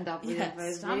 Right? Stand up. With your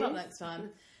phone, stand up next time.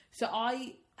 So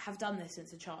I have done this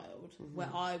since a child, where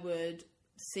I would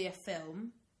see a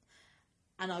film.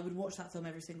 And I would watch that film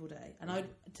every single day. And I'd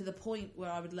to the point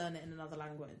where I would learn it in another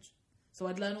language. So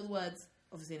I'd learn all the words,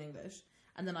 obviously in English,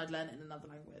 and then I'd learn it in another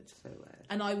language. So weird.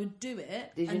 And I would do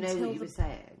it. Did you know what you were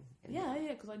saying? Yeah,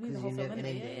 because I knew the whole film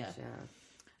anyway. Yeah.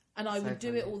 And I would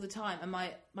do it all the time. And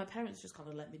my parents just kind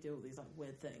of let me do all these like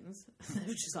weird things. They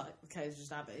were just like, okay, it's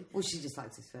just Abby. Well, she just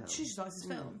likes this film. She just likes this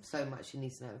film. So much she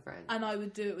needs to know her friend. And I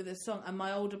would do it with this song. And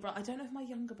my older brother, I don't know if my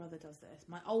younger brother does this.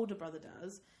 My older brother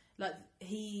does. Like,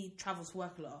 he travels for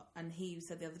work a lot, and he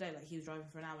said the other day, like, he was driving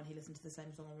for an hour and he listened to the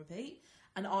same song on repeat.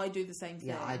 And I do the same thing.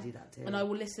 Yeah, I do that too. And I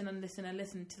will listen and listen and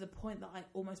listen to the point that I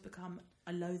almost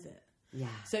I loathe it. Yeah.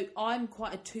 So I'm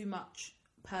quite a too much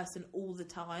person all the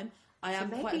time. I am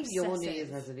quite obsessive. Your New Year's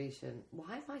resolution.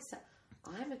 Why am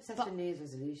I'm obsessed with New Year's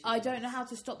resolution. I don't know how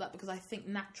to stop that because I think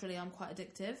naturally I'm quite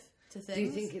addictive to things. Do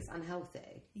you think it's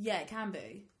unhealthy? Yeah, it can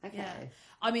be. Okay. Yeah.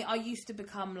 I mean, I used to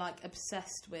become like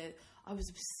obsessed with. I was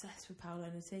obsessed with Paolo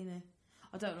Nutini.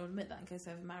 I don't want to admit that in case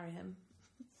I ever marry him,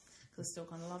 because I still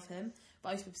kind of love him. But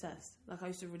I used to be obsessed. Like, I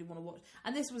used to really want to watch.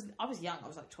 And I was young. I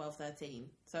was like 12, 13.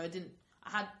 So I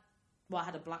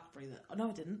had a BlackBerry no,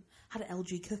 I didn't. I had an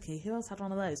LG Cookie. Who else had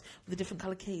one of those with the different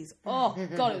colour keys? Oh,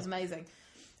 God, it was amazing.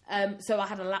 So I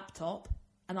had a laptop,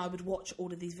 and I would watch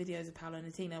all of these videos of Paolo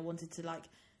Nutini. I wanted to, like,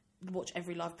 watch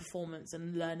every live performance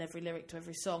and learn every lyric to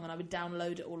every song. And I would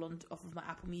download it all off of my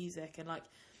Apple Music and, like,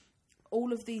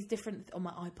 all of these different... on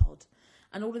my iPod.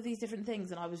 And all of these different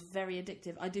things, and I was very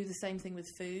addictive. I do the same thing with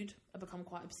food. I become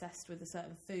quite obsessed with a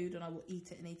certain food, and I will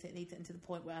eat it and eat it and eat it, and to the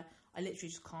point where I literally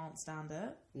just can't stand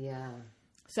it. Yeah.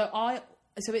 So I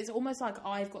So it's almost like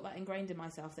I've got that ingrained in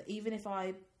myself that even if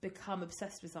I become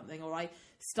obsessed with something or I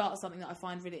start something that I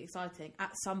find really exciting,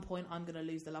 at some point I'm going to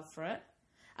lose the love for it.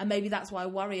 And maybe that's why I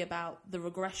worry about the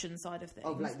regression side of things.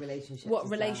 Of like relationships. What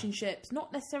relationships,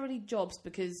 not necessarily jobs,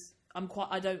 because I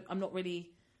work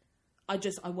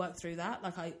through that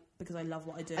because I love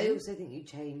what I do. I also think you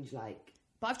change like...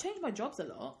 But I've changed my jobs a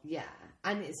lot. Yeah.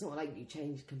 And it's not like you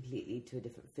change completely to a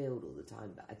different field all the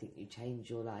time, but I think you change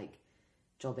your like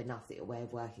job enough that your way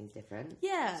of working is different.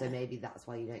 Yeah. So maybe that's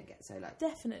why you don't get so like...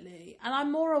 Definitely. And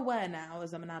I'm more aware now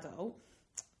as I'm an adult,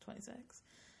 26.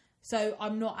 So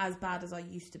I'm not as bad as I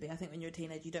used to be. I think when you're a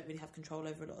teenager, you don't really have control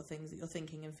over a lot of things that you're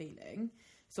thinking and feeling.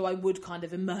 So I would kind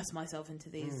of immerse myself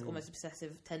into these almost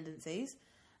obsessive tendencies.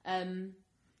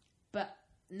 But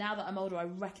now that I'm older, I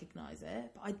recognise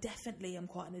it. But I definitely am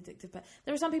quite an addictive person.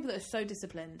 There are some people that are so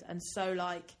disciplined and so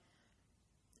like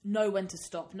know when to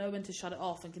stop, know when to shut it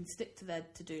off, and can stick to their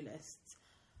to-do lists.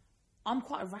 I'm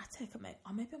quite erratic.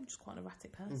 Maybe I'm just quite an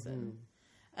erratic person.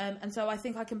 And so I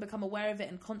think I can become aware of it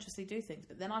and consciously do things.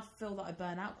 But then I feel that I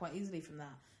burn out quite easily from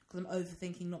that because I'm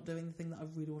overthinking not doing the thing that I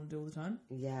really want to do all the time.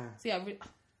 Yeah. So yeah,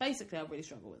 basically I really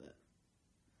struggle with it.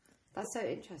 That's so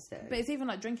interesting. But it's even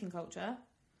like drinking culture.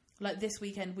 Like this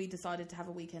weekend we decided to have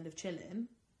a weekend of chilling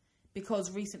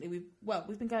because recently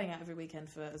we've been going out every weekend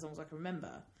for as long as I can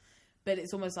remember. But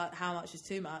it's almost like how much is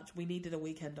too much. We needed a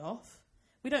weekend off.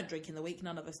 We don't drink in the week,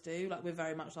 none of us do. Like we're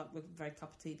very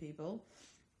cup of tea people.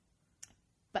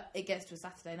 But it gets to a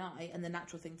Saturday night and the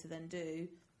natural thing to then do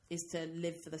is to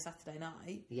live for the Saturday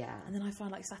night. Yeah. And then I find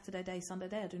like Saturday day, Sunday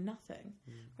day, I do nothing.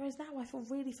 Whereas now I feel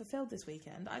really fulfilled this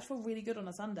weekend. I feel really good on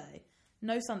a Sunday.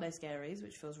 No Sunday scaries,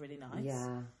 which feels really nice.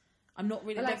 Yeah. I'm not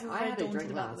really like, very daunted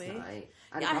drink about the week. Night.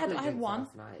 Yeah, I had one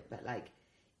last night, but like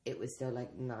it was still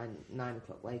like 9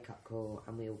 o'clock wake up call,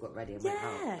 and we all got ready and went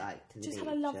out like to the beach. Just had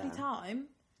a lovely time.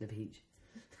 The beach.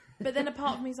 But then a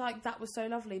part of me is like, that was so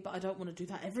lovely, but I don't want to do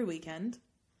that every weekend.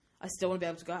 I still want to be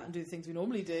able to go out and do the things we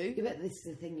normally do. Yeah, but this is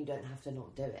the thing, you don't have to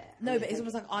not do it. No, but it's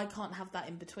almost like I can't have that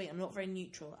in between. I'm not very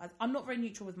neutral. I'm not very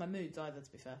neutral with my moods either,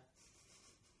 to be fair.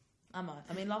 Am I?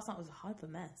 I mean, last night was a hyper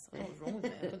mess. I don't know what was wrong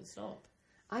with me. I couldn't stop.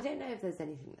 I don't know if there's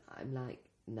anything that I'm like,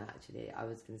 no, actually, I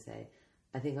was going to say,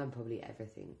 I think I'm probably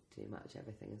everything, too much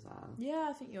everything as well. Yeah,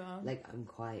 I think you are. Like, I'm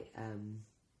quite,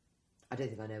 I don't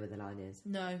think I know where the line is.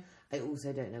 No. I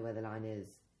also don't know where the line is,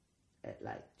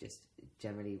 like, just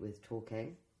generally with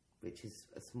talking, which is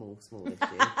a small issue.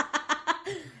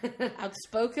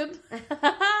 Outspoken?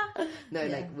 No,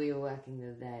 like, we were working the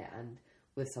other day and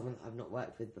with someone I've not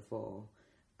worked with before,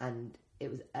 and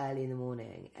it was early in the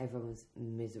morning, everyone was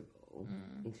miserable,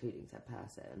 including said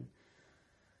person.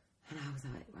 And I was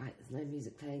like, right, there's no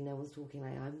music playing, no one's talking,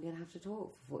 like, I'm going to have to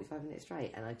talk for 45 minutes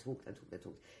straight. And I talked, to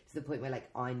the point where, like,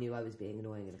 I knew I was being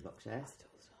annoying and obnoxious.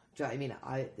 Do you know what I mean?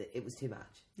 It was too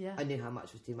much. Yeah. I knew how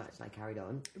much was too much, and I carried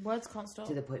on. Words can't stop.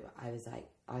 To the point where I was like,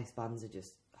 ice buns are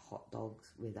just hot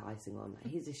dogs with icing on. Like,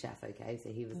 he's a chef, okay? So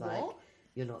he was like,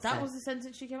 you're not... That was the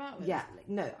sentence she came out with? Yeah. Like,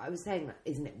 no, I was saying, like,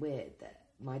 isn't it weird that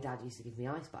my dad used to give me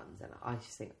ice buns, and I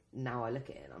just think, now I look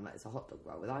at it and I'm like, it's a hot dog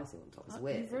roll with icing on top. It's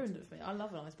weird. You've ruined it for me. I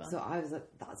love an ice bun. So I was like,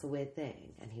 that's a weird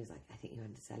thing. And he was like, I think you're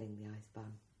underselling the ice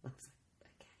bun. I was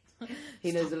like, okay.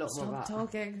 He knows a lot more about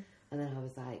talking. And then I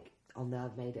was like, oh no,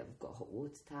 I've made it. I've got a hot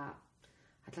water tap.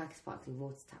 I'd like a sparkling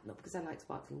water tap. Not because I like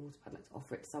sparkling water, but I'd like to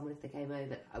offer it to someone if they came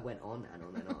over. I went on and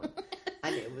on and on.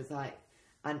 And it was like,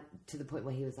 and to the point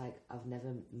where he was like, I've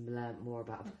never learned more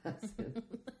about a person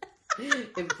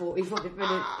in 45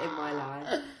 minutes in my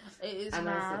life. It is and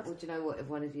mad. I was like, well, do you know what? If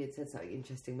one of you had said something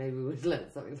interesting, maybe we would have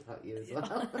learned something about you as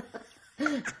well.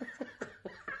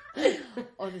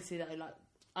 Honestly, though, like,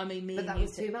 I mean, me but and that you...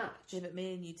 was too much. Yeah, but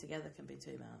me and you together can be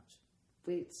too much.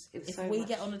 If we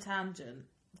get on a tangent,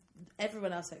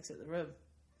 everyone else exit the room.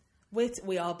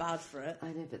 We are bad for it. I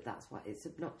know, but that's why it's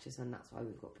obnoxious, and that's why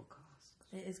we've got podcasts.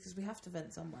 It is, because we have to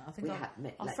vent somewhere. I think our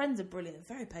like, friends are brilliant,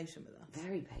 very patient with us.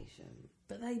 Very patient.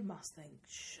 But they must think,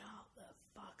 shut the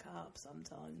fuck up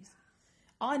sometimes.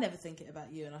 I never think it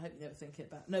about you, and I hope you never think it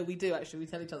about... No, we do, actually. We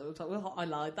tell each other all the time. I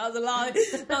lied. That was a lie.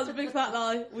 That was a big fat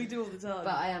lie. We do all the time.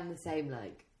 But I am the same,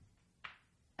 like...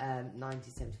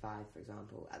 1975, for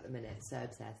example, at the minute, so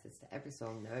obsessed as to every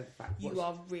song, know every fact. You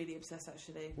are really obsessed,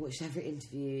 actually. Watched every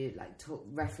interview, like talk,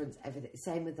 reference everything.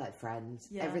 Same with like Friends.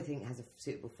 Yeah. Everything has a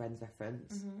suitable Friends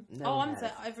reference. Mm-hmm. I'm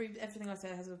saying everything I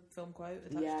say has a film quote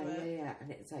attached to it. Yeah, and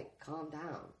it's like, calm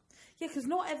down. Yeah, because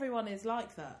not everyone is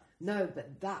like that. No,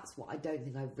 but that's what I don't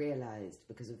think I realised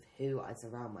because of who I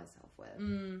surround myself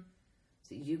with.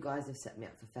 So you guys have set me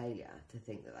up for failure to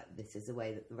think that like this is the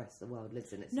way that the rest of the world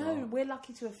lives, and it's not. We're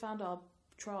lucky to have found our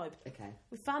tribe. Okay.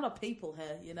 We found our people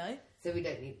here, you know? So we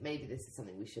don't need... Maybe this is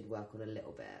something we should work on a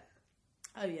little bit.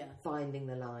 Oh, yeah. Finding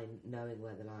the line, knowing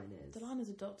where the line is. The line is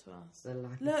a dot to us. The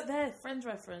line. Look, there, Friends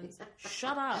reference.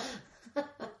 Shut up.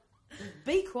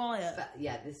 Be quiet. But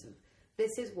yeah, this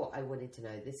is what I wanted to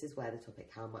know. This is where the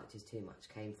topic "how much is too much"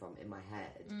 came from in my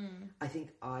head. I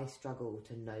think I struggle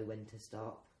to know when to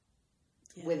stop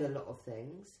with a lot of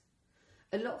things.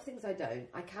 A lot of things I don't.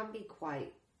 I can be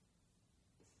quite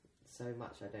so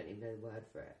much. I don't even know the word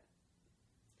for it.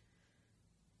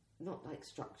 Not like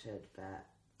structured, but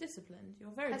disciplined.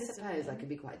 You're very disciplined. I suppose I can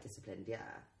be quite disciplined. Yeah.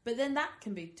 But then that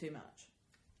can be too much.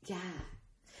 Yeah.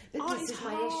 But this is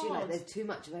my issue. Like, there's too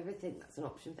much of everything. That's an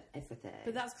option for everything.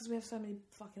 But that's because we have so many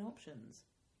fucking options.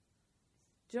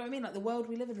 Do you know what I mean? Like, the world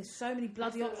we live in, there's so many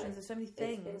bloody options. Like there's so many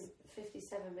things. It's been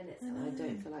 57 minutes and I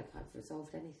don't feel like I've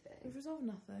resolved anything. We've resolved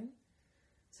nothing.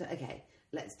 So, okay,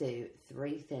 let's do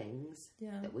 3 things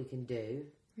that we can do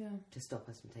to stop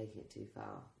us from taking it too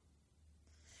far.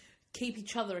 Keep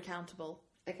each other accountable.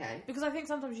 Okay. Because I think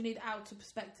sometimes you need outer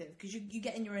perspective because you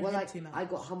get in your own head too much. I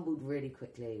got humbled really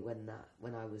quickly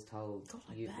when I was told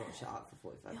you've not shut up for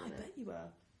 45 minutes. I bet you were.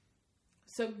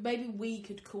 So maybe we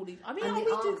could call each... I mean, and we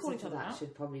do call each other that out.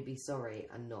 Should probably be sorry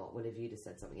and not, well, if you'd have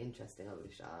said something interesting, I would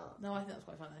have shut up. No, I think that's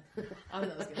quite funny. I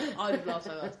think that was good. I would laugh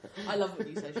so much. I love when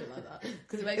you say shit like that.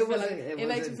 Because it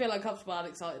makes me feel like comfortable and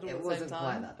excited all at the same time. It wasn't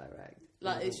quite that direct.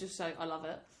 Like, it's just so... I love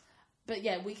it. But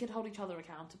yeah, we could hold each other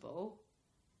accountable.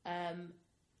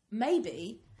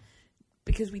 Maybe,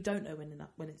 because we don't know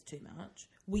when it's too much,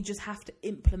 we just have to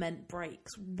implement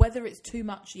breaks, whether it's too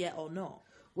much yet or not.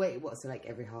 Wait, what? So like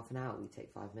every half an hour we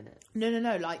take 5 minutes?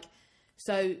 No. Like,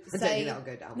 so say... that'll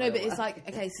go down. No, but it's like,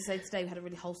 okay, so say today we had a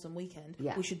really wholesome weekend.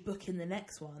 Yeah. We should book in the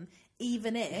next one,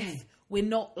 even if we're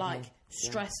not like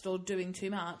stressed or doing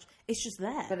too much. It's just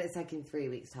there. But it's like in 3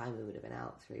 weeks' time we would have been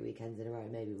out 3 weekends in a row.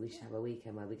 Maybe we should have a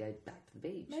weekend where we go back to the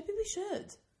beach. Maybe we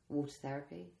should. Water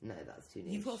therapy? No, that's too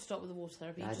niche. You've got to stop with the water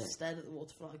therapy. You just stared at the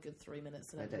water for like a good 3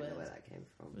 minutes. And I don't know where that came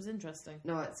from. It was interesting.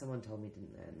 No, someone told me,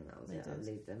 didn't they? And that was it. I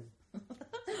believed them.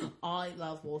 I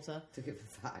love water. Took it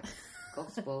for fact.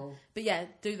 Gospel. But yeah,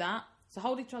 do that. So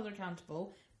hold each other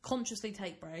accountable. Consciously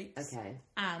take breaks. Okay.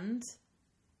 And...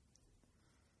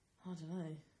 I don't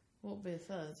know. What would be a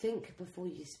third? Think before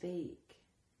you speak.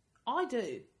 I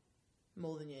do.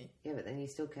 More than you. Yeah, but then you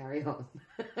still carry on.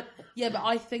 Yeah, but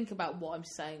I think about what I'm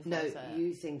saying before I say it.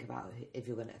 You think about if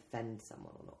you're going to offend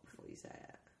someone or not before you say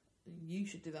it. You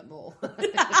should do that more.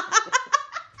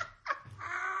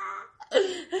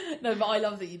 No, but I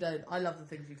love that you don't. I love the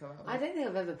things you come out with. I don't think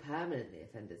I've ever permanently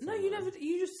offended someone. No, you never.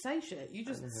 You just say shit. You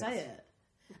just say it.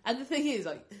 And the thing is,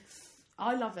 like,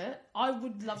 I love it. I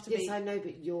would love to be... Yes, I know,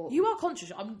 but You are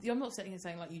conscious. I'm not sitting here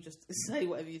saying, like, you just say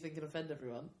whatever you think and offend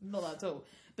everyone. Not that at all.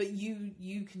 But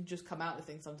you can just come out with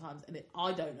things sometimes, and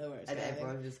I don't know where it's going.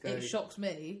 Everyone just goes... It shocks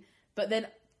me. But then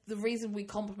the reason we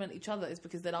compliment each other is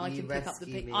because then I can pick up the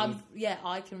pig.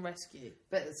 I can rescue.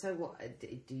 But so what?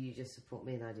 Do you just support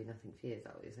me and I do nothing for you? Is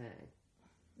that what you're saying?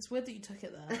 It's weird that you took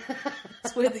it there.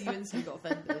 It's weird that you instantly got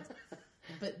offended.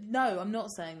 But no, I'm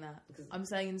not saying that. I'm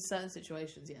saying in certain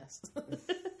situations, yes.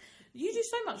 You do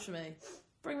so much for me.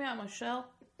 Bring me out of my shell.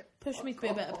 Push me to be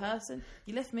a better person.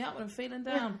 You lift me up when I'm feeling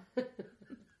down.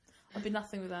 I'd be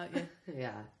nothing without you. Yeah.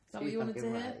 Is that what you wanted to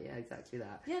hear? Yeah, exactly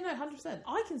that. Yeah, no, 100%.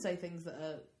 I can say things that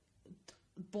are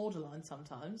borderline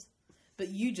sometimes, but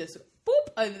you just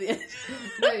boop over the edge.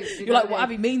 No, you're like, what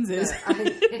Abby means is.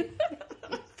 No,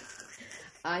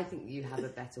 I think you have a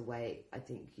better way. I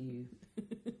think you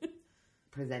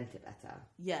present it better.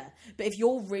 Yeah, but if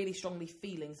you're really strongly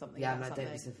feeling something, don't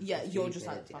be so you're just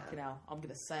like, fucking hell, I'm going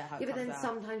to say how it comes out. But then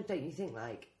sometimes don't you think,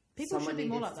 like, people someone should be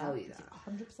more needed like to tell that. you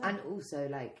that? 100%. And also,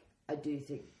 like, I do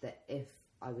think that if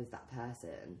I was that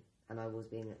person and I was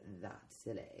being that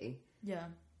silly, yeah,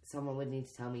 someone would need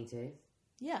to tell me to.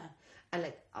 Yeah. And,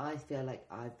 like, I feel like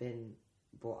I've been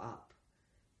brought up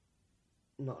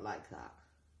not like that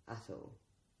at all.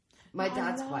 My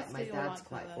dad's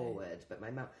quite forward, but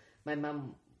my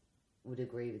mum would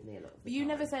agree with me a lot of the But you time.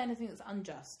 never say anything that's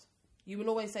unjust. You will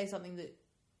always say something that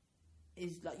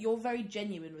is like, you're very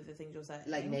genuine with the things you're saying.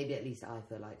 Like, maybe at least I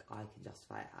feel like I can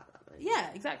justify it at that moment. Yeah,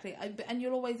 exactly. And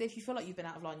you'll always, if you feel like you've been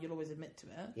out of line, you'll always admit to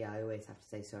it. Yeah, I always have to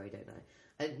say sorry, don't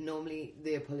I? And normally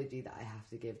the apology that I have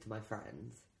to give to my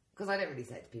friends, because I don't really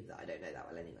say it to people that I don't know that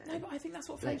well anyway. No, but I think that's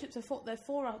what friendships are for. They're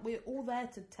for us. We're all there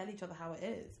to tell each other how it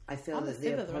is. I feel that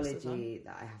the apology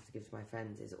that I have to give to my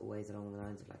friends is always along the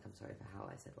lines of, like, I'm sorry for how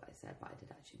I said what I said, but I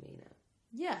did actually mean it.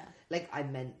 Yeah. Like, I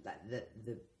meant, like,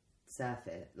 the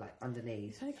surface, like,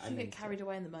 underneath. It's only because you get carried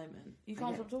away in the moment. You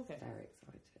can't stop talking. Very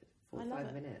excited.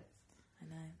 45 minutes. I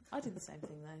know. I do the same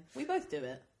thing though. We both do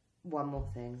it. One more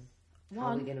thing. One.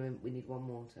 How are we gonna? We need one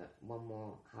more.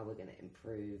 How we're gonna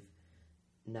improve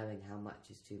knowing how much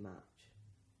is too much.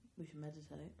 We should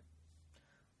meditate.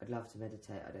 I'd love to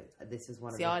meditate. I don't. This is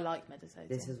one. I like meditating.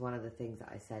 This is one of the things that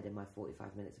I said in my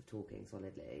 45 minutes of talking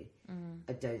solidly.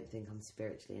 I don't think I'm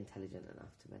spiritually intelligent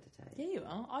enough to meditate. Yeah, you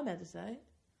are. I meditate.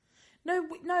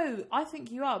 No, I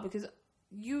think you are because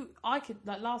I could,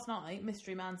 like last night,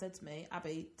 Mystery Man said to me,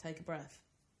 Abby, take a breath.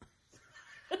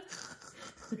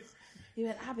 He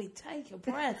went, Abby, take a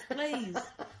breath, please.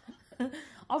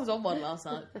 I was on one last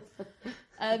night.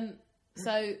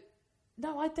 So,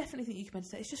 no, I definitely think you can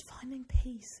meditate. It's just finding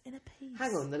peace, inner peace.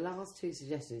 Hang on, the last two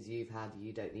suggestions you've had,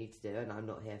 you don't need to do, and I'm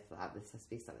not here for that. This has to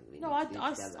be something we need to do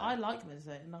together. I like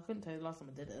meditating. I couldn't tell you the last time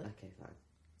I did it. Okay, fine.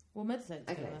 We'll meditate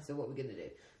together. Okay, so what we're going to do?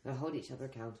 We're going to hold each other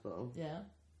accountable. Yeah.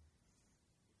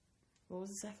 What was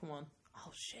the second one?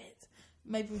 Oh, shit.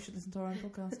 Maybe we should listen to our own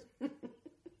podcast.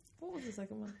 What was the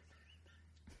second one?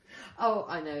 Oh,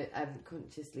 I know.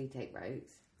 Consciously take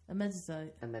breaks. And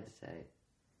meditate.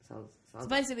 Sounds so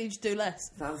basically, just do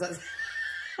less. Sounds like...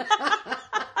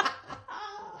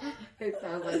 It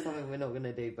sounds like something we're not going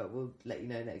to do, but we'll let you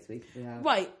know next week if we have.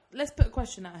 Wait, let's put a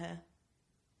question out here.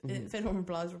 If anyone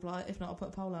replies, reply. If not, I'll put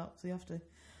a poll out, so you have to.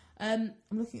 I'm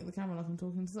looking at the camera like I'm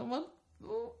talking to someone.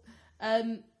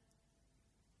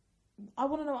 I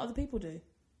want to know what other people do.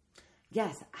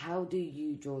 Yes, how do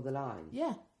you draw the line?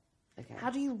 Yeah. Okay. How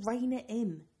do you rein it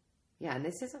in? Yeah, and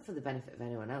this isn't for the benefit of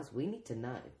anyone else. We need to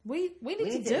know. We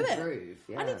need to do improve, it.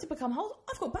 Yeah. I need to become whole.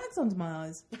 I've got bags under my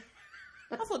eyes.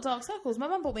 I've got dark circles. My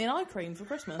mum bought me an eye cream for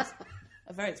Christmas.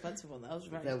 A very expensive one, though. I was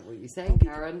very... So what are you saying,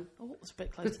 Karen? Oh, it's a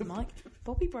bit close to the mic.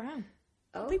 Bobby Brown.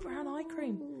 Bobby Brown eye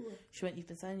cream. She went, you've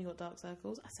been saying you've got dark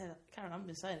circles? I said, Karen, I haven't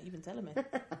been saying it. You've been telling me.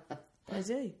 I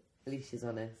do. At least she's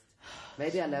honest.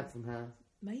 Maybe I learned from her.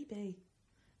 Maybe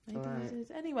I Right.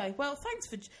 did. Anyway, well, thanks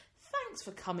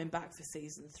for coming back for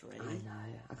season 3. I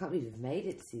know. I can't believe we've made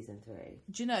it to season 3.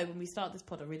 Do you know, when we started this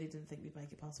pod, I really didn't think we'd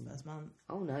make it past the first month.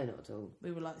 Oh, no, not at all.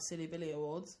 We were like Silly Billy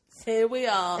Awards. Here we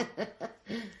are.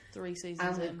 3 seasons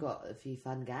And in. we've got a few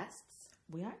fun guests.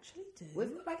 We actually do.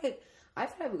 We've got I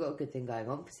feel like we've got a good thing going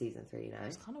on for season 3, you know?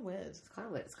 It's kind of weird. It's kind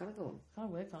of weird. It's kind of cool. Kind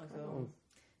of weird, kind of cool.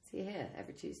 See you here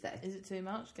every Tuesday. Is it too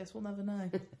much? Guess we'll never know.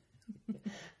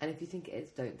 And if you think it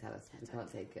is, don't tell us. We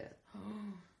can't take it.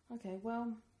 Okay,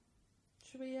 well,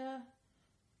 should we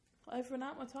over and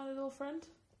out, my tiny little friend?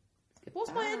 Goodbye.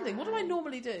 What's my ending? What do I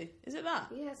normally do? Is it that?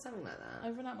 Yeah, something like that.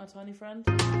 Over and out, my tiny friend.